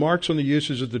 Remarks on the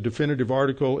uses of the definitive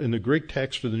article in the Greek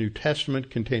text of the New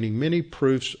Testament, containing many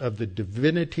proofs of the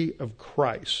divinity of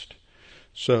Christ.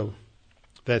 So,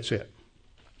 that's it.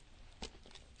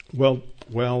 Well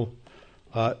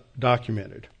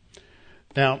documented.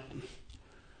 Now,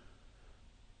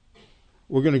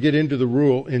 we're going to get into the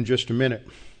rule in just a minute.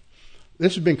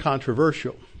 This has been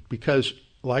controversial because,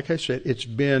 like I said, it's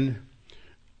been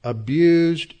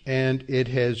abused and it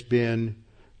has been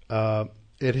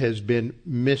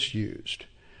misused.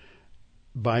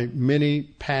 by many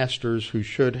pastors who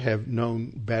should have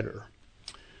known better.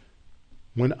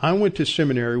 When I went to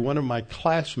seminary, one of my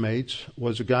classmates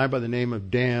was a guy by the name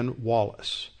of Dan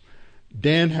Wallace.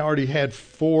 Dan already had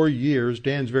 4 years.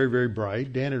 Dan's very, very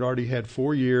bright. Dan had already had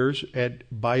 4 years at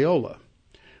Biola,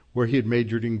 where he had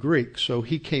majored in Greek. So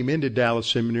he came into Dallas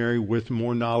Seminary with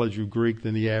more knowledge of Greek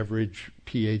than the average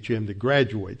PHM that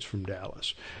graduates from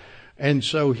Dallas. And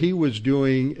so he was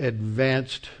doing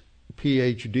advanced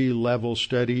PhD level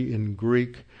study in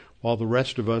Greek, while the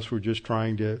rest of us were just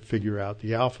trying to figure out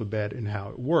the alphabet and how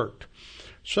it worked.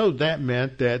 So that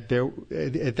meant that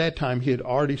at that time he had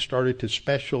already started to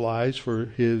specialize for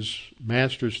his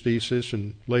master's thesis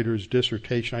and later his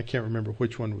dissertation. I can't remember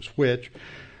which one was which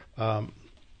at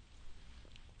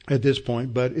this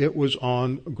point, but it was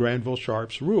on Granville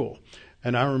Sharp's rule.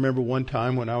 And I remember one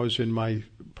time when I was in my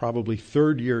probably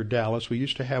third year at Dallas, we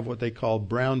used to have what they called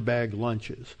brown bag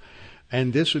lunches.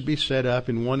 And this would be set up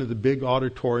in one of the big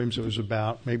auditoriums. It was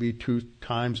about maybe 2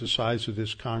 times the size of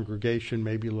this congregation,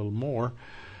 maybe a little more.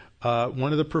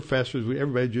 One of the professors,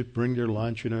 everybody just bring their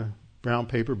lunch in a brown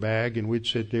paper bag, and we'd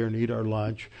sit there and eat our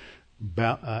lunch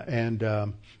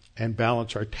and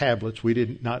balance our tablets.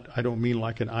 I don't mean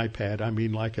like an iPad. I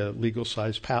mean like a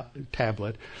legal-sized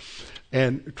tablet.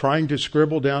 And trying to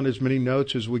scribble down as many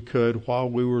notes as we could while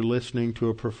we were listening to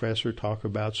a professor talk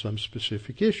about some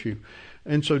specific issue.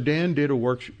 And so Dan did a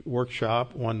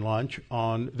workshop on lunch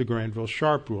on the Granville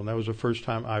Sharp rule. And that was the first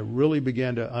time I really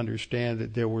began to understand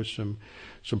that there were some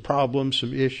problems,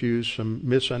 some issues, some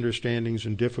misunderstandings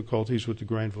and difficulties with the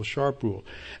Granville Sharp rule.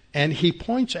 And he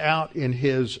points out in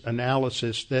his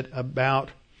analysis that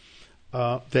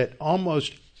that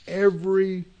almost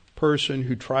every person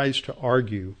who tries to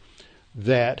argue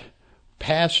that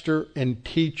pastor and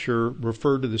teacher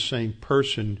refer to the same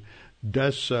person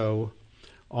does so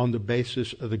on the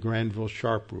basis of the Granville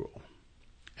Sharp rule.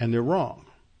 And they're wrong.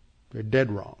 They're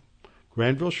dead wrong.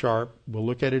 Granville Sharp, we'll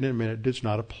look at it in a minute, does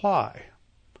not apply.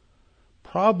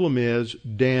 Problem is,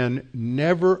 Dan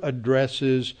never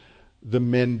addresses the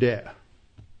Mende.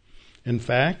 In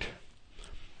fact,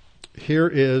 here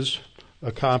is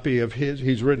a copy of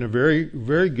he's written a very,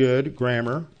 very good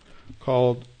grammar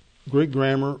called Greek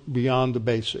Grammar Beyond the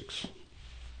Basics.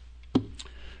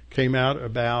 Came out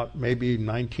about maybe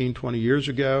 19, 20 years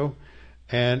ago,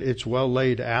 and it's well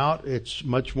laid out. It's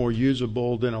much more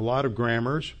usable than a lot of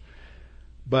grammars,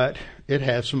 but it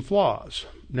has some flaws.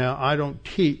 Now, I don't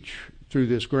teach through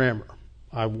this grammar.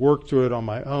 I've worked through it on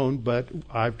my own, but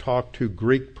I've talked to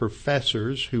Greek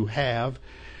professors who have,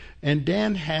 and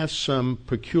Dan has some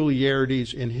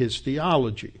peculiarities in his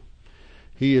theology.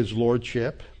 He is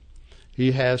lordship.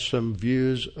 He has some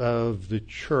views of the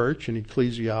church and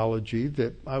ecclesiology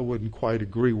that I wouldn't quite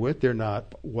agree with. They're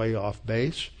not way off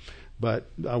base, but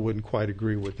I wouldn't quite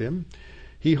agree with him.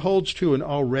 He holds to an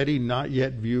already not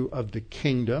yet view of the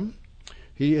kingdom.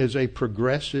 He is a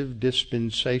progressive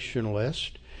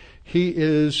dispensationalist. He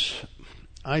is,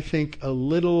 I think, a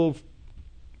little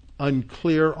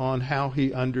unclear on how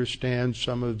he understands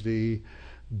some of the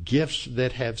gifts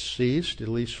that have ceased, at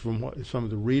least from some of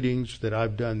the readings that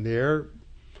I've done there.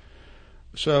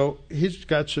 So he's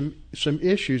got some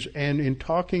issues. And in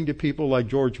talking to people like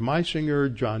George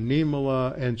Meisinger, John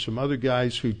Niemela, and some other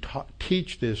guys who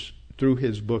teach this through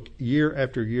his book year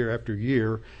after year after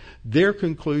year, their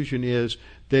conclusion is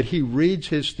that he reads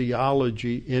his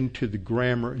theology into the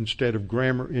grammar instead of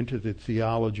grammar into the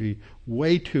theology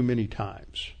way too many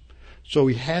times. So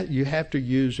you have to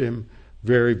use him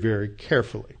very, very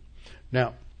carefully.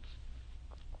 Now,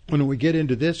 when we get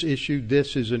into this issue,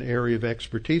 this is an area of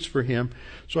expertise for him.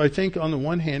 So I think on the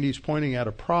one hand, he's pointing out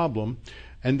a problem,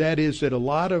 and that is that a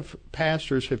lot of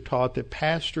pastors have taught that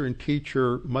pastor and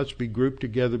teacher must be grouped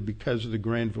together because of the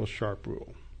Granville Sharp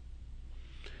rule.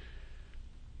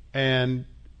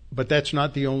 But that's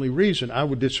not the only reason. I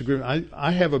would disagree.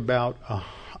 I have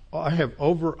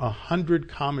over 100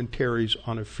 commentaries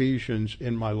on Ephesians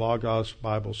in my Logos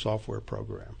Bible software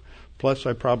program. Plus,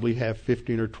 I probably have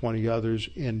 15 or 20 others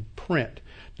in print.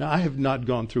 Now, I have not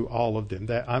gone through all of them.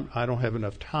 I don't have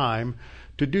enough time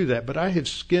to do that. But I have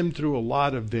skimmed through a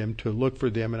lot of them to look for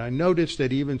them. And I noticed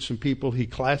that even some people he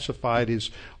classified as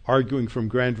arguing from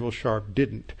Granville Sharp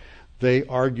didn't. They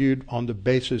argued on the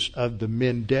basis of the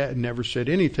Mende and never said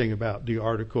anything about the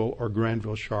article or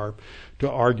Granville Sharp to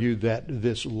argue that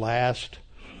this last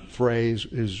phrase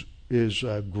is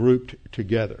grouped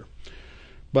together.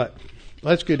 But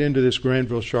let's get into this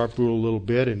Granville Sharp rule a little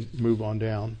bit and move on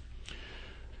down.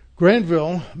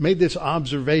 Granville made this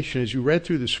observation as you read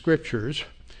through the scriptures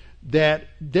that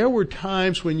there were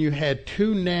times when you had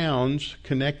two nouns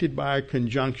connected by a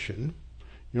conjunction.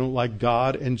 like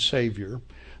God and Savior,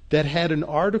 that had an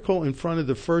article in front of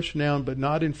the first noun but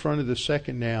not in front of the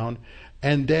second noun,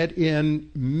 and that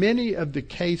in many of the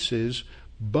cases,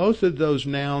 both of those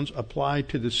nouns apply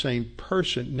to the same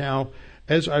person. Now,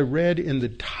 as I read in the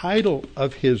title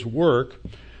of his work,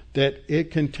 that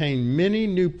it contained many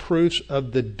new proofs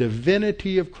of the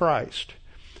divinity of Christ.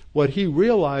 What he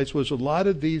realized was a lot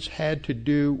of these had to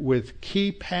do with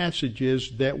key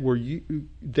passages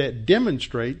that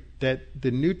demonstrate that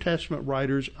the New Testament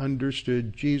writers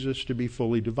understood Jesus to be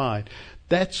fully divine.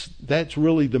 That's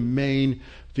really the main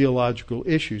theological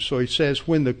issue. So he says,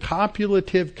 when the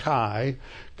copulative kai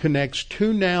connects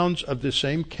two nouns of the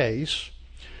same case,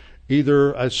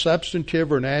 either a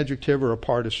substantive or an adjective or a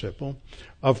participle,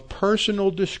 of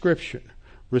personal description,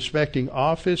 respecting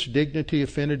office, dignity,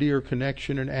 affinity, or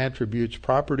connection and attributes,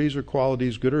 properties or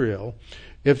qualities, good or ill,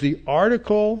 if the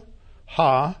article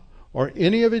ha or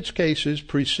any of its cases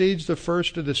precedes the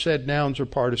first of the said nouns or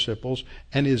participles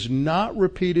and is not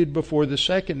repeated before the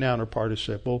second noun or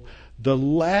participle, the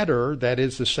latter, that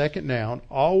is the second noun,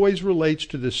 always relates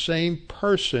to the same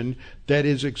person that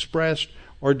is expressed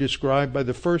or described by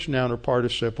the first noun or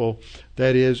participle.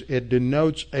 That is, it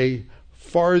denotes a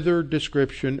farther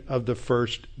description of the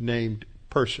first named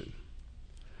person.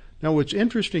 Now, what's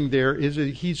interesting there is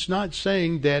that he's not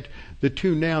saying that the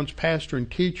two nouns pastor and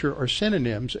teacher are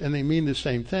synonyms and they mean the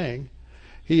same thing.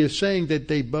 He is saying that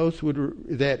they both would,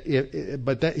 that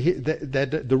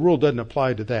the rule doesn't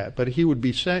apply to that. But he would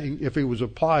be saying, if it was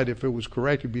applied, if it was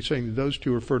correct, he'd be saying that those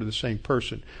two refer to the same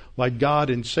person. Like God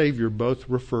and Savior both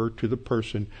refer to the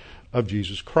person of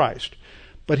Jesus Christ.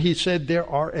 But he said there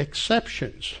are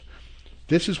exceptions.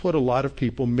 This is what a lot of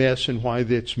people miss and why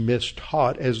it's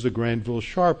mistaught as the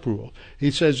Granville-Sharp rule. He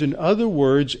says, in other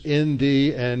words,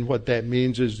 and what that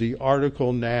means is the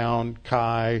article, noun,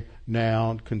 kai,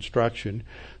 noun, construction.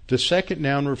 The second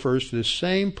noun refers to the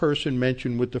same person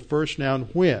mentioned with the first noun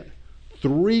when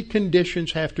three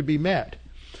conditions have to be met.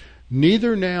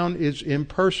 Neither noun is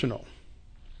impersonal.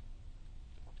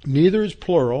 Neither is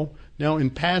plural. Now, in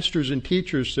pastors and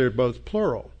teachers, they're both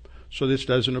plural, so this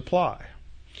doesn't apply.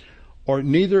 Or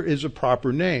neither is a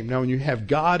proper name. Now, when you have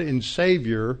God and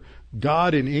Savior,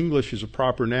 God in English is a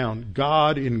proper noun.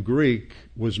 God in Greek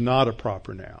was not a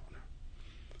proper noun.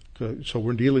 So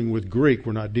we're dealing with Greek,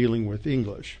 we're not dealing with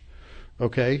English.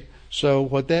 Okay? So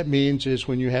what that means is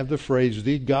when you have the phrase,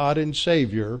 the God and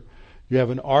Savior, you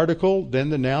have an article, then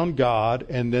the noun God,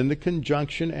 and then the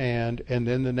conjunction and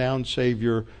then the noun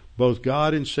Savior. Both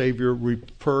God and Savior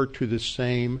refer to the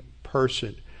same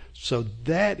person. So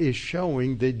that is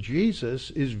showing that Jesus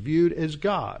is viewed as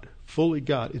God, fully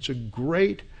God. It's a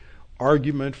great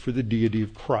argument for the deity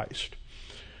of Christ.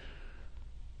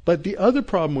 But the other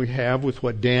problem we have with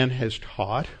what Dan has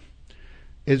taught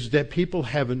is that people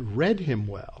haven't read him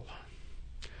well.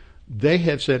 They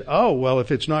have said, oh, well,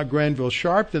 if it's not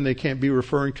Granville-Sharp, then they can't be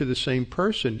referring to the same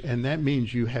person. And that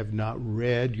means you have not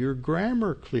read your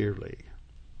grammar clearly.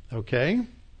 Okay?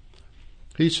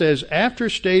 He says, after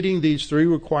stating these three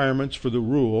requirements for the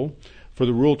rule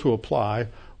to apply,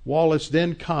 Wallace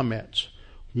then comments,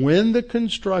 when the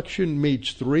construction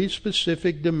meets three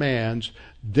specific demands,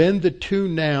 then the two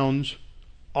nouns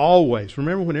always,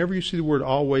 remember whenever you see the word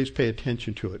always, pay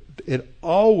attention to it. It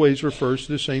always refers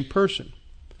to the same person.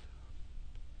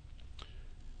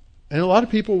 And a lot of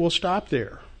people will stop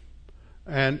there.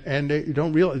 And they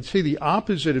don't realize, see, the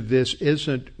opposite of this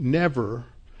isn't never.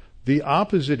 The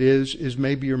opposite is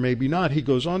maybe or maybe not. He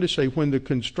goes on to say, when the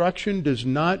construction does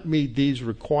not meet these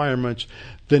requirements,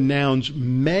 the nouns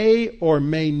may or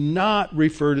may not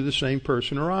refer to the same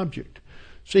person or object.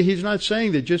 See, he's not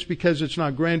saying that just because it's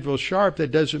not Granville-Sharp,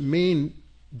 that doesn't mean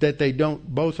that they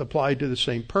don't both apply to the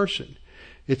same person.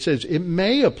 It says it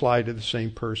may apply to the same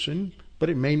person, but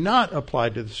it may not apply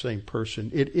to the same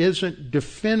person. It isn't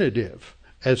definitive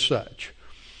as such.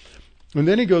 And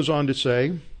then he goes on to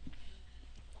say,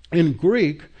 in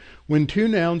Greek, when two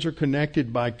nouns are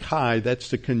connected by kai, that's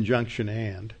the conjunction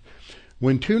and.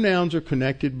 When two nouns are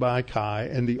connected by kai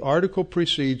and the article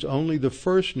precedes only the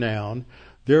first noun,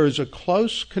 there is a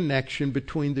close connection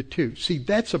between the two. See,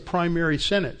 that's a primary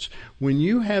sentence. When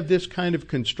you have this kind of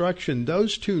construction,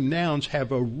 those two nouns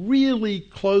have a really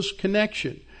close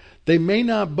connection. They may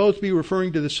not both be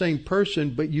referring to the same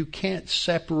person, but you can't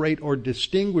separate or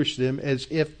distinguish them as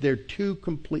if they're two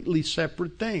completely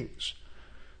separate things.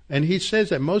 And he says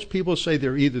that most people say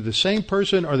they're either the same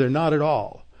person or they're not at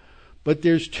all. But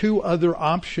there's two other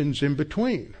options in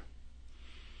between.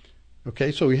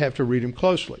 Okay, so we have to read them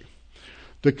closely.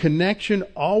 The connection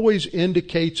always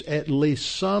indicates at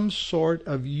least some sort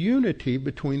of unity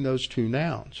between those two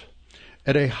nouns.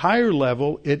 At a higher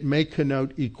level, it may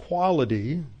connote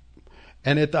equality,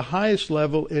 and at the highest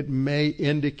level, it may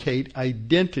indicate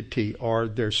identity, or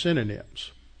they're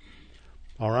synonyms.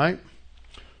 All right?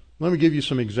 Let me give you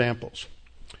some examples.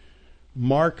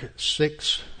 Mark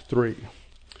 6:3.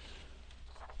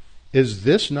 Is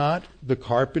this not the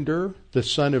carpenter, the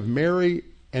son of Mary,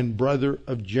 and brother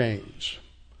of James?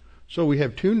 So we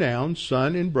have two nouns,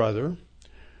 son and brother.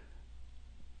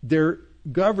 They're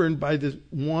governed by the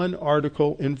one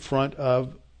article in front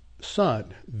of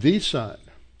son, the son.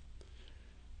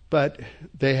 But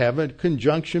they have a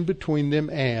conjunction between them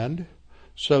and.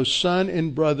 So son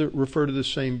and brother refer to the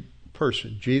same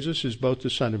person. Jesus is both the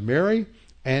son of Mary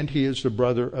and he is the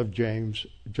brother of James,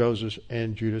 Joseph,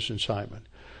 and Judas and Simon.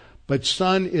 But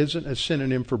son isn't a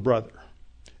synonym for brother.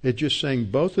 It's just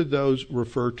saying both of those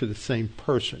refer to the same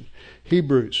person.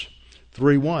 Hebrews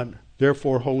 3:1.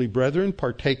 Therefore, holy brethren,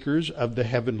 partakers of the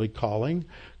heavenly calling,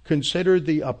 consider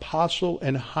the apostle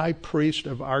and high priest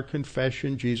of our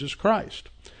confession, Jesus Christ.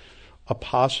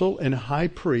 Apostle and high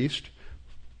priest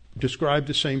describe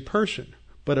the same person,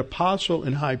 but apostle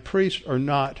and high priest are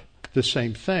not the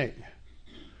same thing,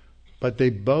 but they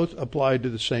both apply to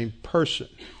the same person.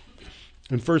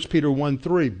 In 1 Peter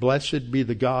 1:3, blessed be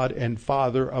the God and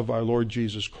Father of our Lord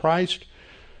Jesus Christ.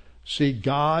 See,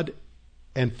 God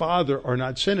and Father are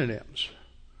not synonyms,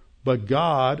 but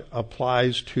God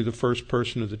applies to the first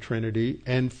person of the Trinity,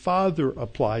 and Father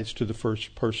applies to the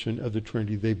first person of the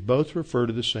Trinity. They both refer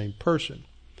to the same person.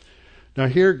 Now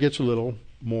here it gets a little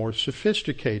more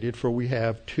sophisticated, for we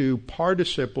have two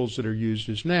participles that are used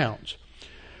as nouns.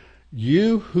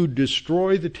 You who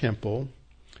destroy the temple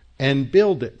and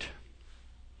build it.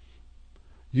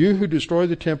 You who destroy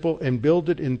the temple and build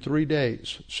it in 3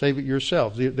 days, save it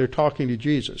yourselves. They're talking to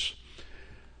Jesus.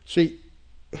 See,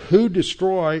 who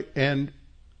destroy and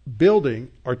building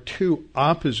are two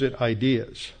opposite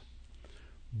ideas,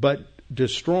 but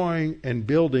destroying and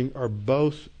building are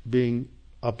both being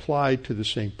applied to the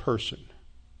same person.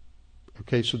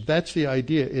 Okay, so that's the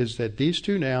idea, is that these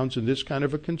two nouns in this kind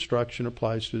of a construction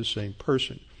applies to the same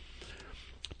person.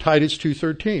 Titus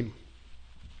 2:13.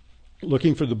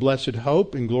 Looking for the blessed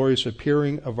hope and glorious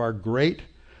appearing of our great,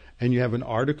 and you have an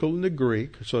article in the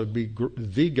Greek, so it'd be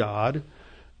the God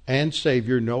and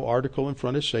Savior, no article in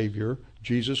front of Savior,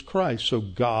 Jesus Christ. So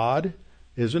God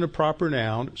isn't a proper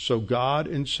noun, so God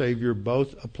and Savior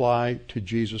both apply to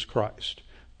Jesus Christ.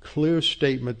 Clear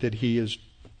statement that he is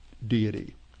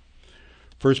deity.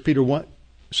 2 Peter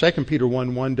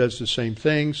 1:1 does the same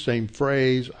thing, same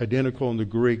phrase, identical in the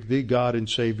Greek, the God and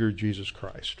Savior, Jesus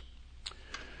Christ.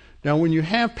 Now, when you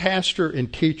have pastor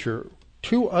and teacher,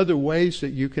 two other ways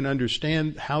that you can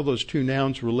understand how those two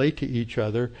nouns relate to each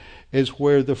other is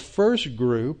where the first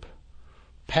group,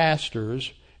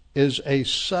 pastors, is a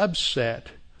subset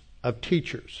of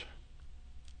teachers.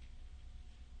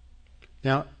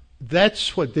 Now,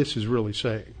 that's what this is really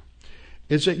saying,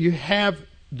 is that you have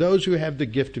those who have the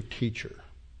gift of teacher.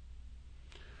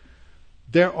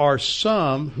 There are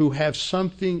some who have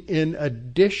something in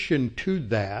addition to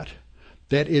that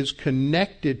is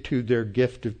connected to their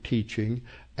gift of teaching,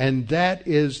 and that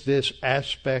is this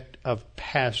aspect of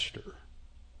pastor.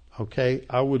 Okay,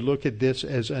 I would look at this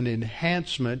as an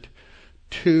enhancement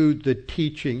to the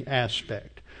teaching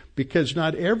aspect, because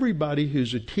not everybody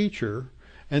who's a teacher,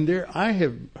 and I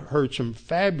have heard some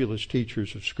fabulous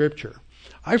teachers of Scripture.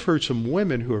 I've heard some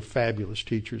women who are fabulous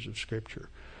teachers of Scripture,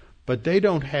 but they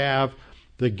don't have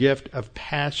the gift of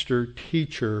pastor,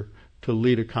 teacher to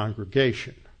lead a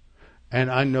congregation. And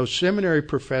I know seminary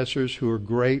professors who are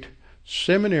great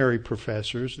seminary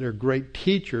professors, they're great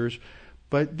teachers,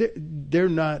 but they're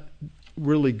not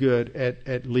really good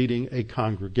at leading a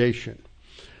congregation.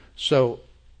 So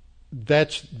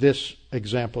that's this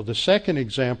example. The second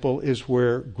example is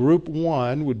where group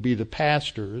one would be the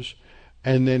pastors,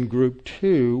 and then group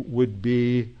two would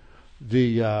be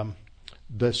the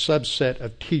subset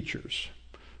of teachers.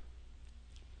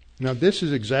 Now, this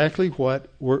is exactly what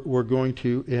we're going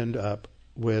to end up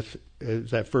with as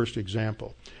that first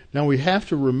example. Now, we have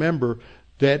to remember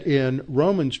that in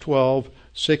Romans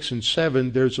 12:6 and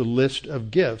 7, there's a list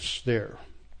of gifts there.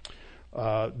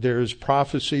 There's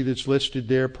prophecy that's listed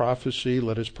there. Prophecy,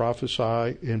 let us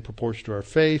prophesy in proportion to our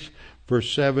faith.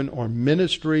 Verse 7, or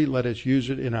ministry, let us use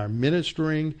it in our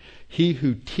ministering. He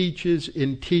who teaches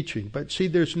in teaching. But see,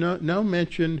 there's no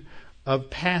mention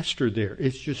of pastor there.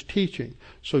 It's just teaching.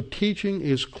 So teaching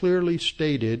is clearly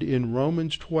stated in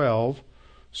Romans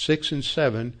 12:6 and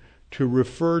 7 to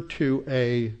refer to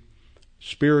a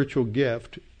spiritual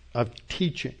gift of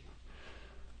teaching.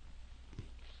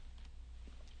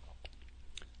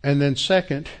 And then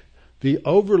second, The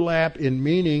overlap in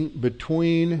meaning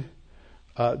between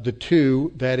the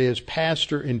two, that is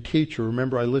pastor and teacher.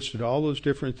 Remember, I listed all those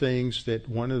different things that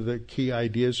one of the key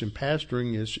ideas in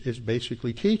pastoring is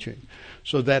basically teaching.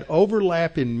 So that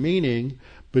overlap in meaning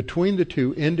between the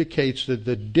two indicates that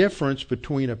the difference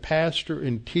between a pastor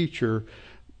and teacher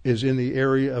is in the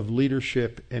area of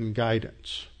leadership and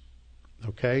guidance.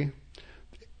 Okay?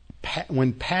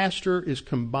 When pastor is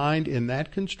combined in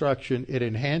that construction, it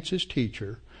enhances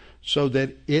teacher so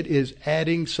that it is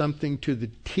adding something to the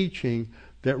teaching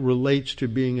that relates to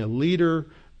being a leader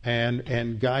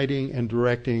and guiding and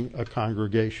directing a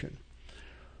congregation.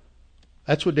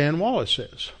 That's what Dan Wallace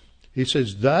says. He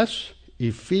says, thus,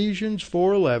 Ephesians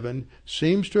 4:11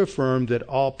 seems to affirm that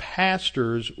all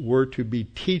pastors were to be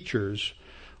teachers,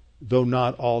 though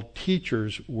not all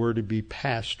teachers were to be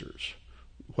pastors.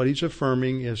 What he's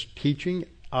affirming is teaching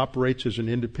operates as an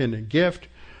independent gift,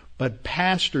 but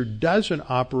pastor doesn't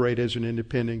operate as an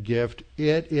independent gift.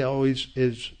 It always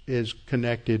is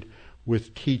connected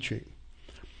with teaching.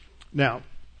 Now,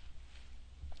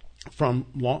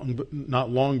 not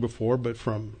long before, but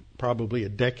from probably a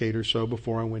decade or so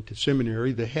before I went to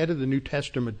seminary, the head of the New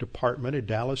Testament department at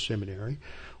Dallas Seminary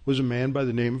was a man by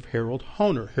the name of Harold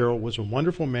Hoehner. Harold was a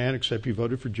wonderful man, except he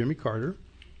voted for Jimmy Carter.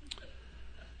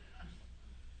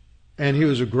 And he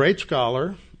was a great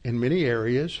scholar in many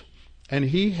areas, and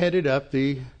he headed up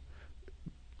the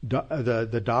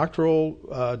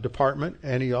doctoral department,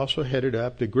 and he also headed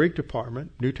up the Greek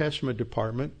department, New Testament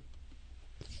department,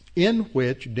 in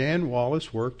which Dan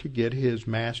Wallace worked to get his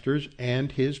master's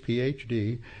and his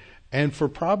PhD. And for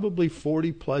probably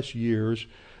 40 plus years,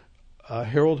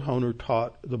 Harold Hoehner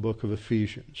taught the book of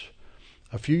Ephesians.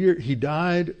 He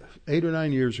died 8 or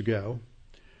 9 years ago.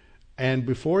 And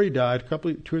before he died,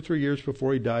 2 or 3 years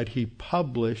before he died, he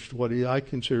published what I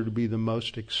consider to be the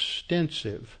most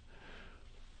extensive,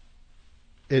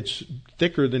 it's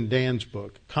thicker than Dan's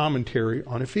book, commentary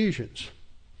on Ephesians.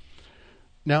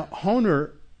 Now,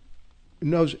 Hoehner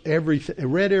knows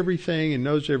everything, read everything and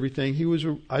knows everything.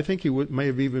 I think he may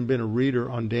have even been a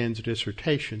reader on Dan's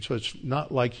dissertation, so it's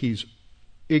not like he's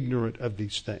ignorant of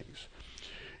these things.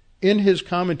 In his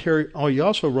commentary, he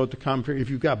also wrote the commentary. If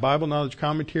you've got Bible Knowledge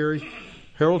Commentary,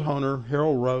 Harold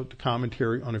wrote the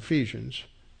commentary on Ephesians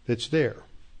that's there.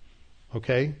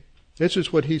 Okay? This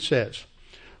is what he says.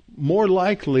 More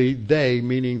likely, they,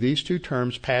 meaning these two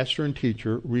terms, pastor and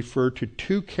teacher, refer to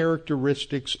two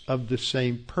characteristics of the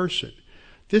same person.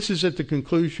 This is at the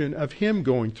conclusion of him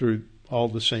going through all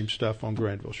the same stuff on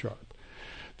Granville Sharp.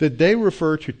 That they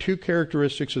refer to two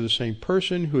characteristics of the same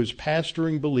person who is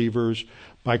pastoring believers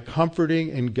by comforting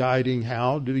and guiding.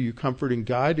 How do you comfort and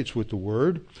guide? It's with the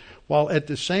Word. While at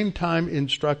the same time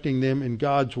instructing them in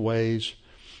God's ways.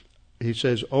 He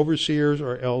says overseers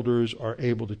or elders are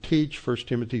able to teach, 1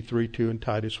 Timothy 3:2 and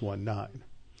Titus 1:9.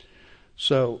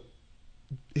 So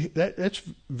that's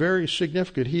very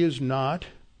significant. He is not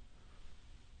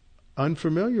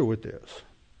unfamiliar with this.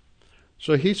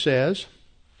 So he says,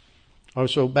 we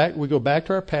go back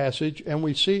to our passage, and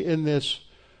we see in this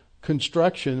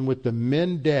construction with the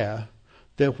Mendeh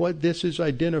that what this is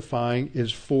identifying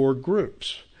is 4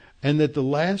 groups, and that the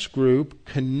last group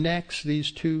connects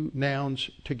these two nouns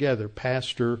together,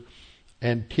 pastor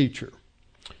and teacher.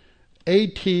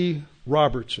 A.T.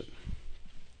 Robertson.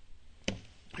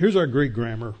 Here's our Greek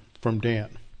grammar from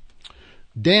Dan.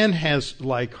 Dan has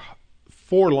like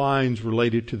 4 lines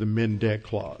related to the Mendeh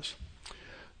clause.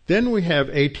 Then we have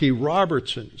A.T.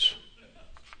 Robertson's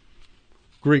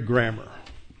Greek grammar.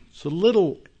 It's a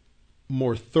little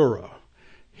more thorough.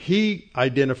 He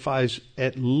identifies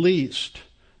at least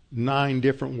 9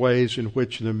 different ways in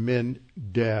which the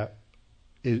Mendeh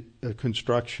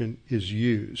construction is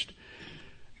used.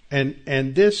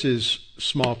 And this is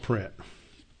small print.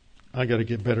 I got to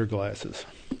get better glasses.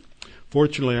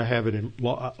 Fortunately, I have it in.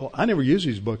 I never use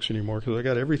these books anymore because I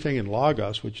got everything in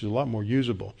Logos, which is a lot more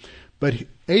usable. But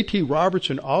A.T.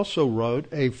 Robertson also wrote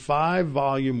a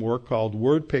 5-volume work called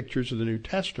Word Pictures of the New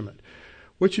Testament,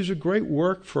 which is a great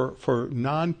work for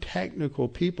non-technical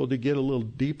people to get a little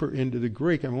deeper into the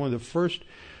Greek. I mean, one of the first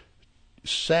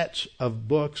sets of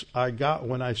books I got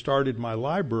when I started my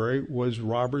library was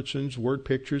Robertson's Word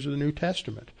Pictures of the New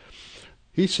Testament.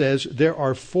 He says there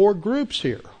are 4 groups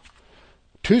here.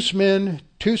 Tous men,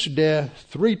 tous de,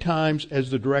 3 times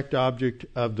as the direct object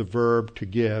of the verb to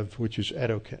give, which is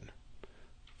edoken.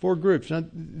 4 groups. Now,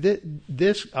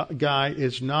 this guy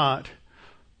is not,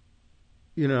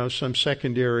 some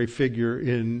secondary figure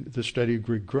in the study of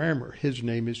Greek grammar. His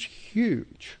name is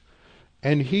huge.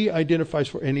 And he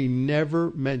identifies and he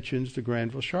never mentions the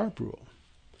Granville Sharp rule.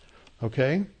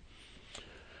 Okay?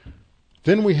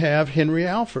 Then we have Henry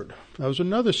Alford. That was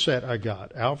another set I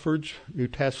got. Alford's New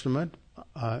Testament.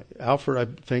 Alford, I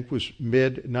think, was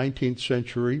mid-19th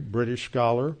century British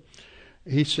scholar.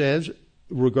 He says,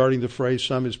 regarding the phrase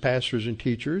some as pastors and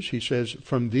teachers, he says,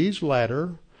 from these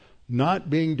latter, not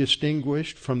being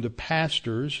distinguished from the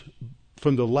pastors,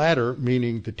 from the latter,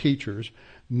 meaning the teachers,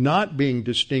 not being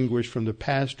distinguished from the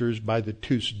pastors by the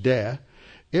tous des,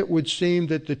 it would seem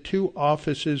that the two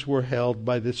offices were held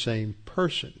by the same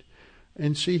person.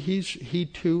 And see, he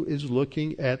too is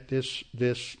looking at this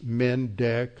men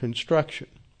de construction.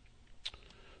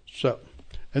 So,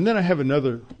 and then I have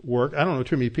another work. I don't know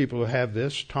too many people who have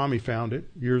this. Tommy found it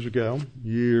years ago.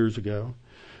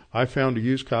 I found a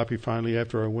used copy finally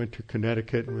after I went to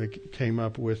Connecticut, and we came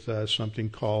up with something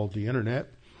called the Internet.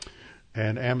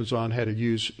 And Amazon had a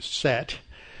used set.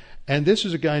 And this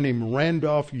is a guy named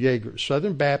Randolph Yeager,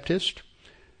 Southern Baptist.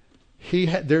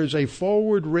 There's a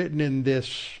foreword written in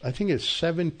this, I think it's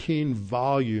 17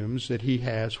 volumes that he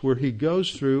has, where he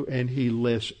goes through and he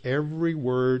lists every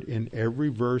word in every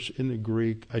verse in the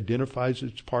Greek, identifies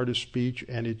its part of speech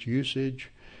and its usage,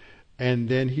 and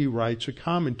then he writes a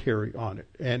commentary on it,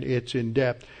 and it's in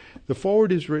depth. The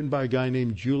foreword is written by a guy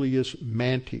named Julius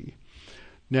Manti.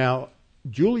 Now,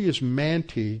 Julius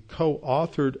Manti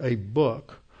co-authored a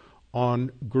book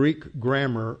on Greek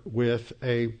grammar with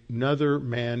another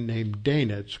man named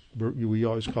Dana. We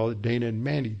always call it Dana and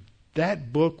Manti.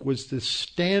 That book was the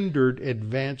standard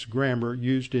advanced grammar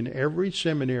used in every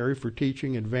seminary for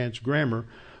teaching advanced grammar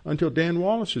until Dan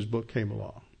Wallace's book came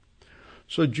along.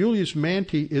 So Julius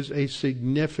Manti is a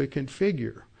significant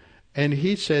figure. And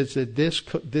he says that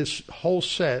this whole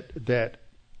set that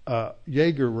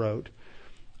Yeager wrote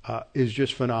is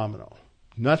just phenomenal.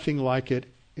 Nothing like it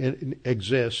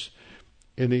exists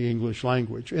in the English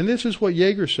language. And this is what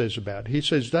Yeager says about it. He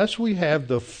says, thus we have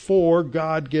the 4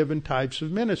 God-given types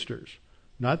of ministers.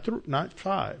 Not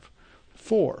 5,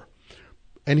 4.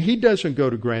 And he doesn't go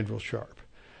to Granville Sharp.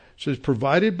 It says,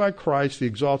 provided by Christ, the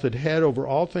exalted head over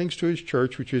all things to his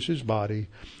church, which is his body,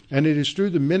 and it is through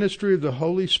the ministry of the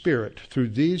Holy Spirit, through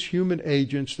these human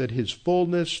agents, that his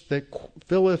fullness that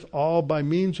filleth all by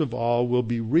means of all will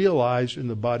be realized in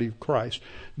the body of Christ.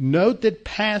 Note that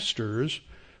pastors,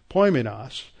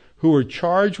 poimenos, who are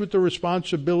charged with the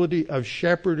responsibility of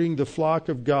shepherding the flock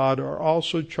of God, are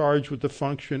also charged with the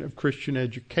function of Christian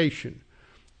education,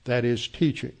 that is,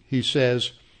 teaching. He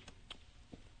says,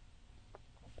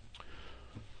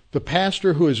 the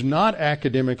pastor who is not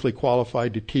academically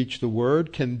qualified to teach the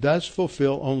word can thus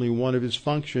fulfill only one of his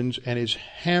functions and is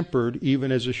hampered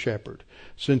even as a shepherd,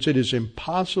 since it is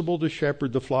impossible to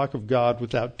shepherd the flock of God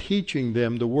without teaching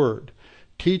them the word.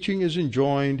 Teaching is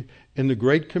enjoined in the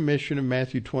Great Commission of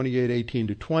Matthew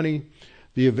 28:18-20.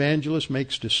 The evangelist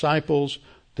makes disciples,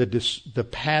 the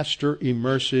pastor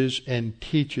immerses and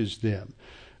teaches them.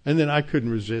 And then I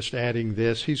couldn't resist adding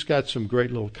this. He's got some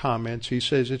great little comments. He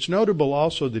says, it's notable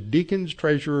also that deacons,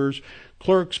 treasurers,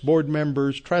 clerks, board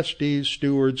members, trustees,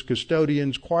 stewards,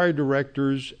 custodians, choir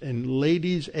directors, and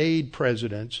ladies' aid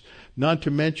presidents, not to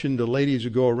mention the ladies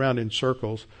who go around in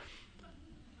circles.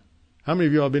 How many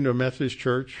of you all have been to a Methodist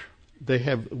church? They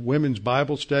have women's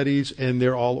Bible studies, and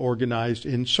they're all organized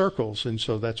in circles, and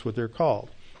so that's what they're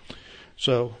called.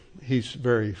 So he's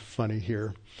very funny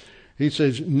here. He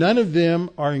says, none of them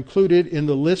are included in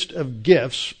the list of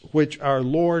gifts which our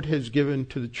Lord has given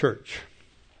to the church.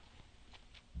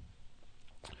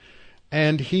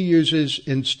 And he uses,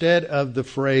 instead of the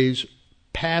phrase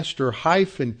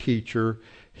pastor-teacher,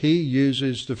 he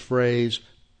uses the phrase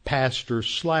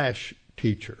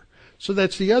pastor/teacher. So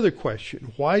that's the other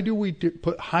question. Why do we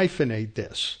hyphenate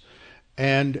this?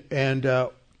 And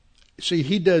see,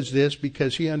 he does this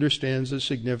because he understands the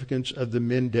significance of the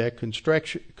Mendec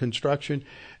construction,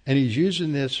 and he's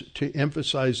using this to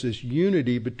emphasize this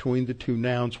unity between the two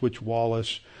nouns, which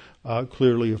Wallace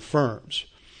clearly affirms.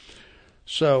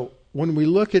 So when we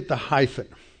look at the hyphen,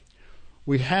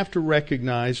 we have to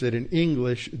recognize that in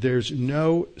English there's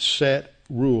no set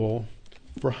rule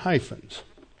for hyphens.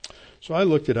 So I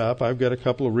looked it up. I've got a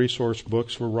couple of resource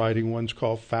books for writing. One's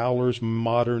called Fowler's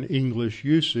Modern English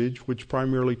Usage, which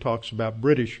primarily talks about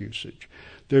British usage.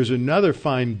 There's another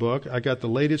fine book. I got the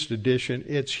latest edition.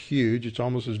 It's huge. It's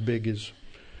almost as big as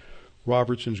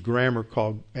Robertson's Grammar,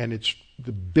 and it's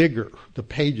the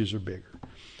pages are bigger,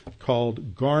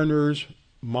 called Garner's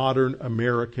Modern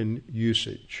American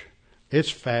Usage. It's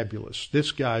fabulous.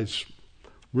 This guy's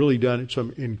really done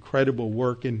some incredible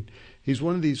work, and he's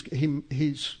one of these.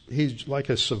 He's like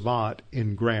a savant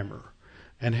in grammar,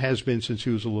 and has been since he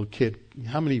was a little kid.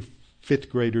 How many fifth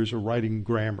graders are writing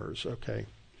grammars? Okay,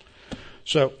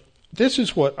 so this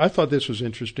is what I thought this was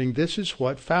interesting. This is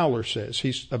what Fowler says.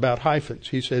 He's about hyphens.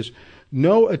 He says,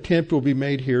 no attempt will be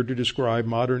made here to describe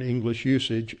modern English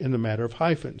usage in the matter of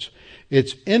hyphens.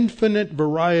 Its infinite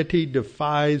variety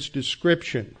defies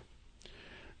description.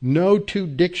 No two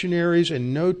dictionaries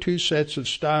and no two sets of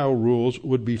style rules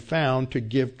would be found to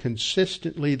give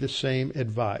consistently the same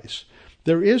advice.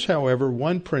 There is, however,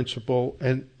 one principle,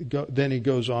 and then he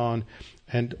goes on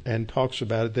and talks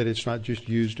about it, that it's not just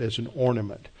used as an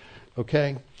ornament.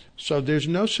 Okay? So there's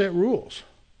no set rules.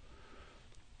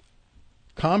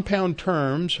 Compound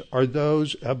terms are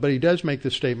those, but he does make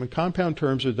the statement, compound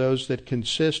terms are those that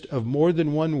consist of more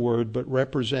than one word but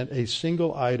represent a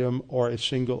single item or a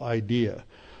single idea.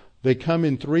 They come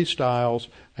in three styles,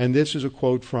 and this is a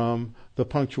quote from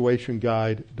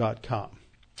thepunctuationguide.com.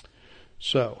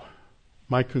 So,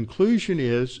 my conclusion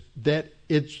is that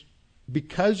it's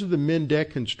because of the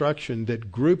Mendeck construction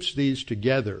that groups these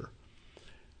together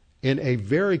in a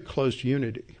very close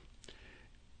unity.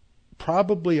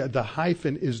 Probably the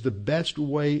hyphen is the best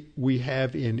way we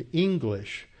have in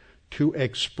English to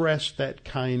express that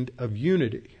kind of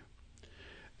unity.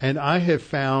 And I have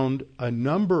found a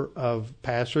number of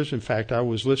pastors. In fact, I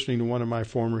was listening to one of my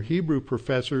former Hebrew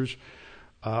professors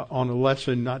on a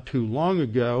lesson not too long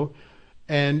ago,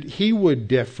 and he would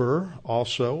differ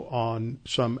also on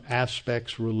some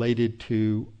aspects related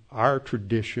to our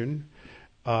tradition.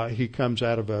 He comes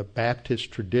out of a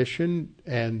Baptist tradition,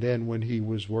 and then when he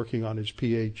was working on his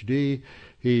PhD,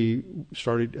 he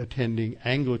started attending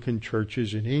Anglican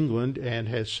churches in England and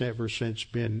has ever since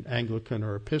been Anglican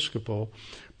or Episcopal.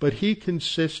 But he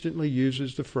consistently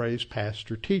uses the phrase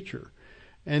pastor-teacher.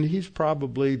 And he's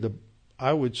probably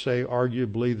I would say,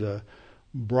 arguably the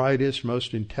brightest,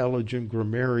 most intelligent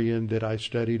grammarian that I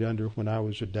studied under when I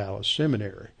was at Dallas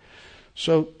Seminary.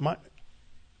 So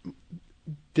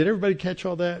did everybody catch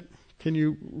all that? Can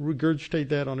you regurgitate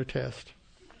that on a test?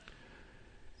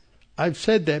 I've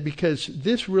said that because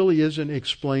this really isn't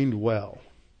explained well.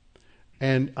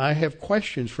 And I have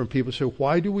questions from people who say,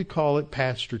 why do we call it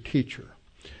pastor-teacher?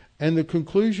 And the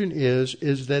conclusion is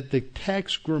that the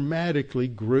text grammatically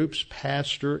groups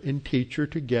pastor and teacher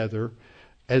together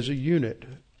as a unit.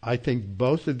 I think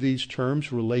both of these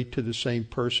terms relate to the same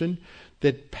person,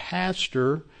 that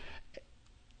pastor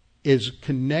is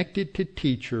connected to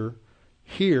teacher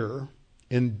here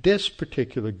in this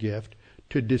particular gift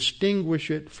to distinguish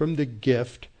it from the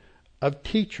gift of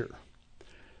teacher.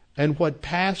 And what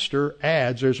pastor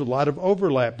adds, there's a lot of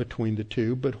overlap between the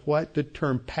two, but what the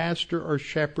term pastor or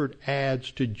shepherd adds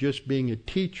to just being a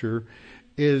teacher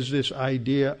is this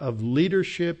idea of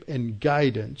leadership and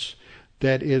guidance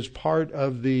that is part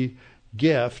of the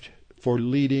gift for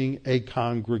leading a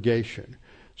congregation.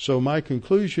 So my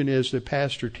conclusion is that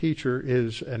pastor-teacher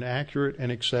is an accurate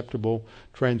and acceptable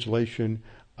translation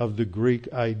of the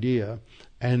Greek idea,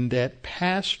 and that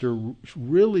pastor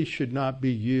really should not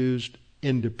be used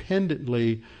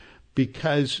independently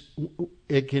because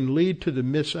it can lead to the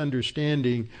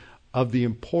misunderstanding of the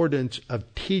importance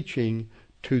of teaching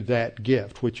to that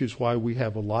gift, which is why we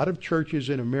have a lot of churches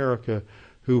in America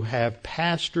who have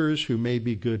pastors who may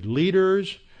be good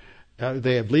leaders.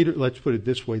 They have let's put it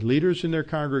this way, leaders in their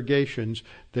congregations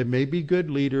that may be good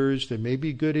leaders, they may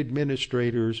be good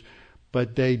administrators,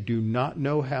 but they do not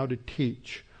know how to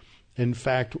teach. In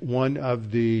fact, one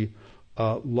of the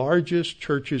largest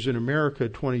churches in America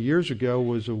 20 years ago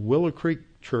was a Willow Creek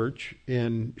Church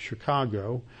in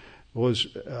Chicago. Was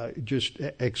just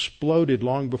exploded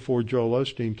long before Joel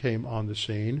Osteen came on the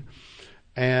scene.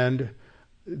 And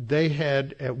they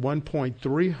had at one point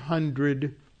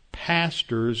 300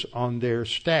 pastors on their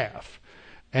staff.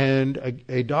 And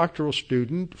a doctoral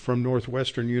student from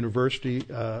Northwestern University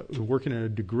working on a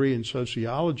degree in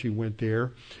sociology went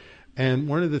there. And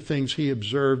one of the things he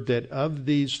observed that of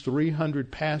these 300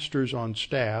 pastors on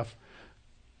staff,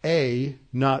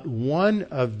 not one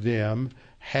of them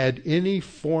had any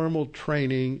formal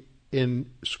training in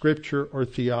Scripture or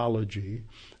theology,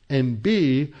 and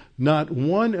B, not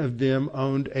one of them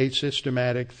owned a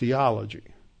systematic theology.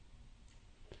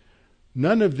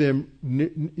 None of them,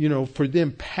 for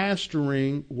them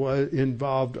pastoring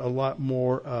involved a lot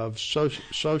more of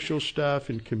social stuff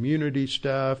and community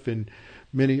stuff and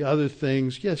many other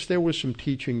things. Yes, there was some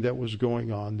teaching that was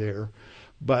going on there,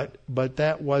 but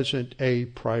that wasn't a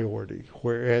priority,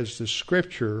 whereas the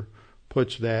Scripture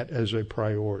puts that as a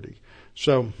priority.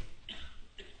 So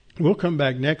we'll come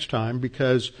back next time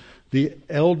because the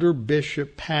elder,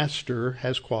 bishop, pastor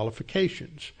has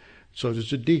qualifications. So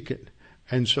does a deacon.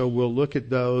 And so we'll look at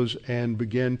those and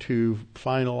begin to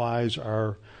finalize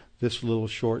this little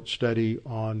short study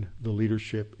on the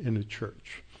leadership in the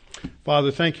church.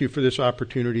 Father, thank you for this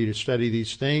opportunity to study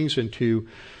these things and to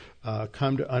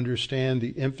come to understand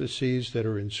the emphases that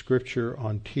are in Scripture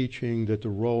on teaching that the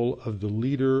role of the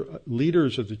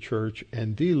leaders of the church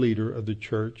and the leader of the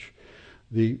church,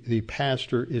 the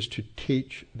pastor, is to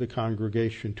teach the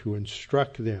congregation, to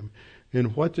instruct them in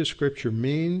what the Scripture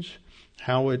means,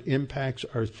 how it impacts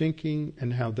our thinking,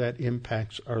 and how that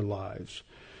impacts our lives.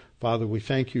 Father, we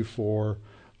thank you for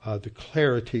the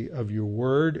clarity of your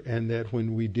word, and that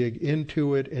when we dig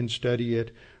into it and study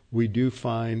it, we do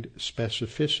find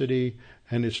specificity,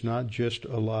 and it's not just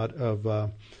a lot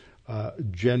of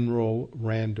general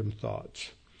random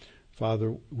thoughts.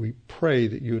 Father, we pray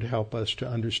that you would help us to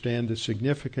understand the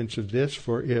significance of this,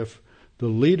 for if the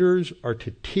leaders are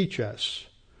to teach us,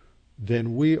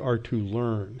 then we are to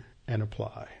learn and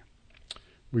apply.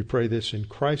 We pray this in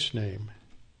Christ's name.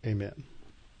 Amen.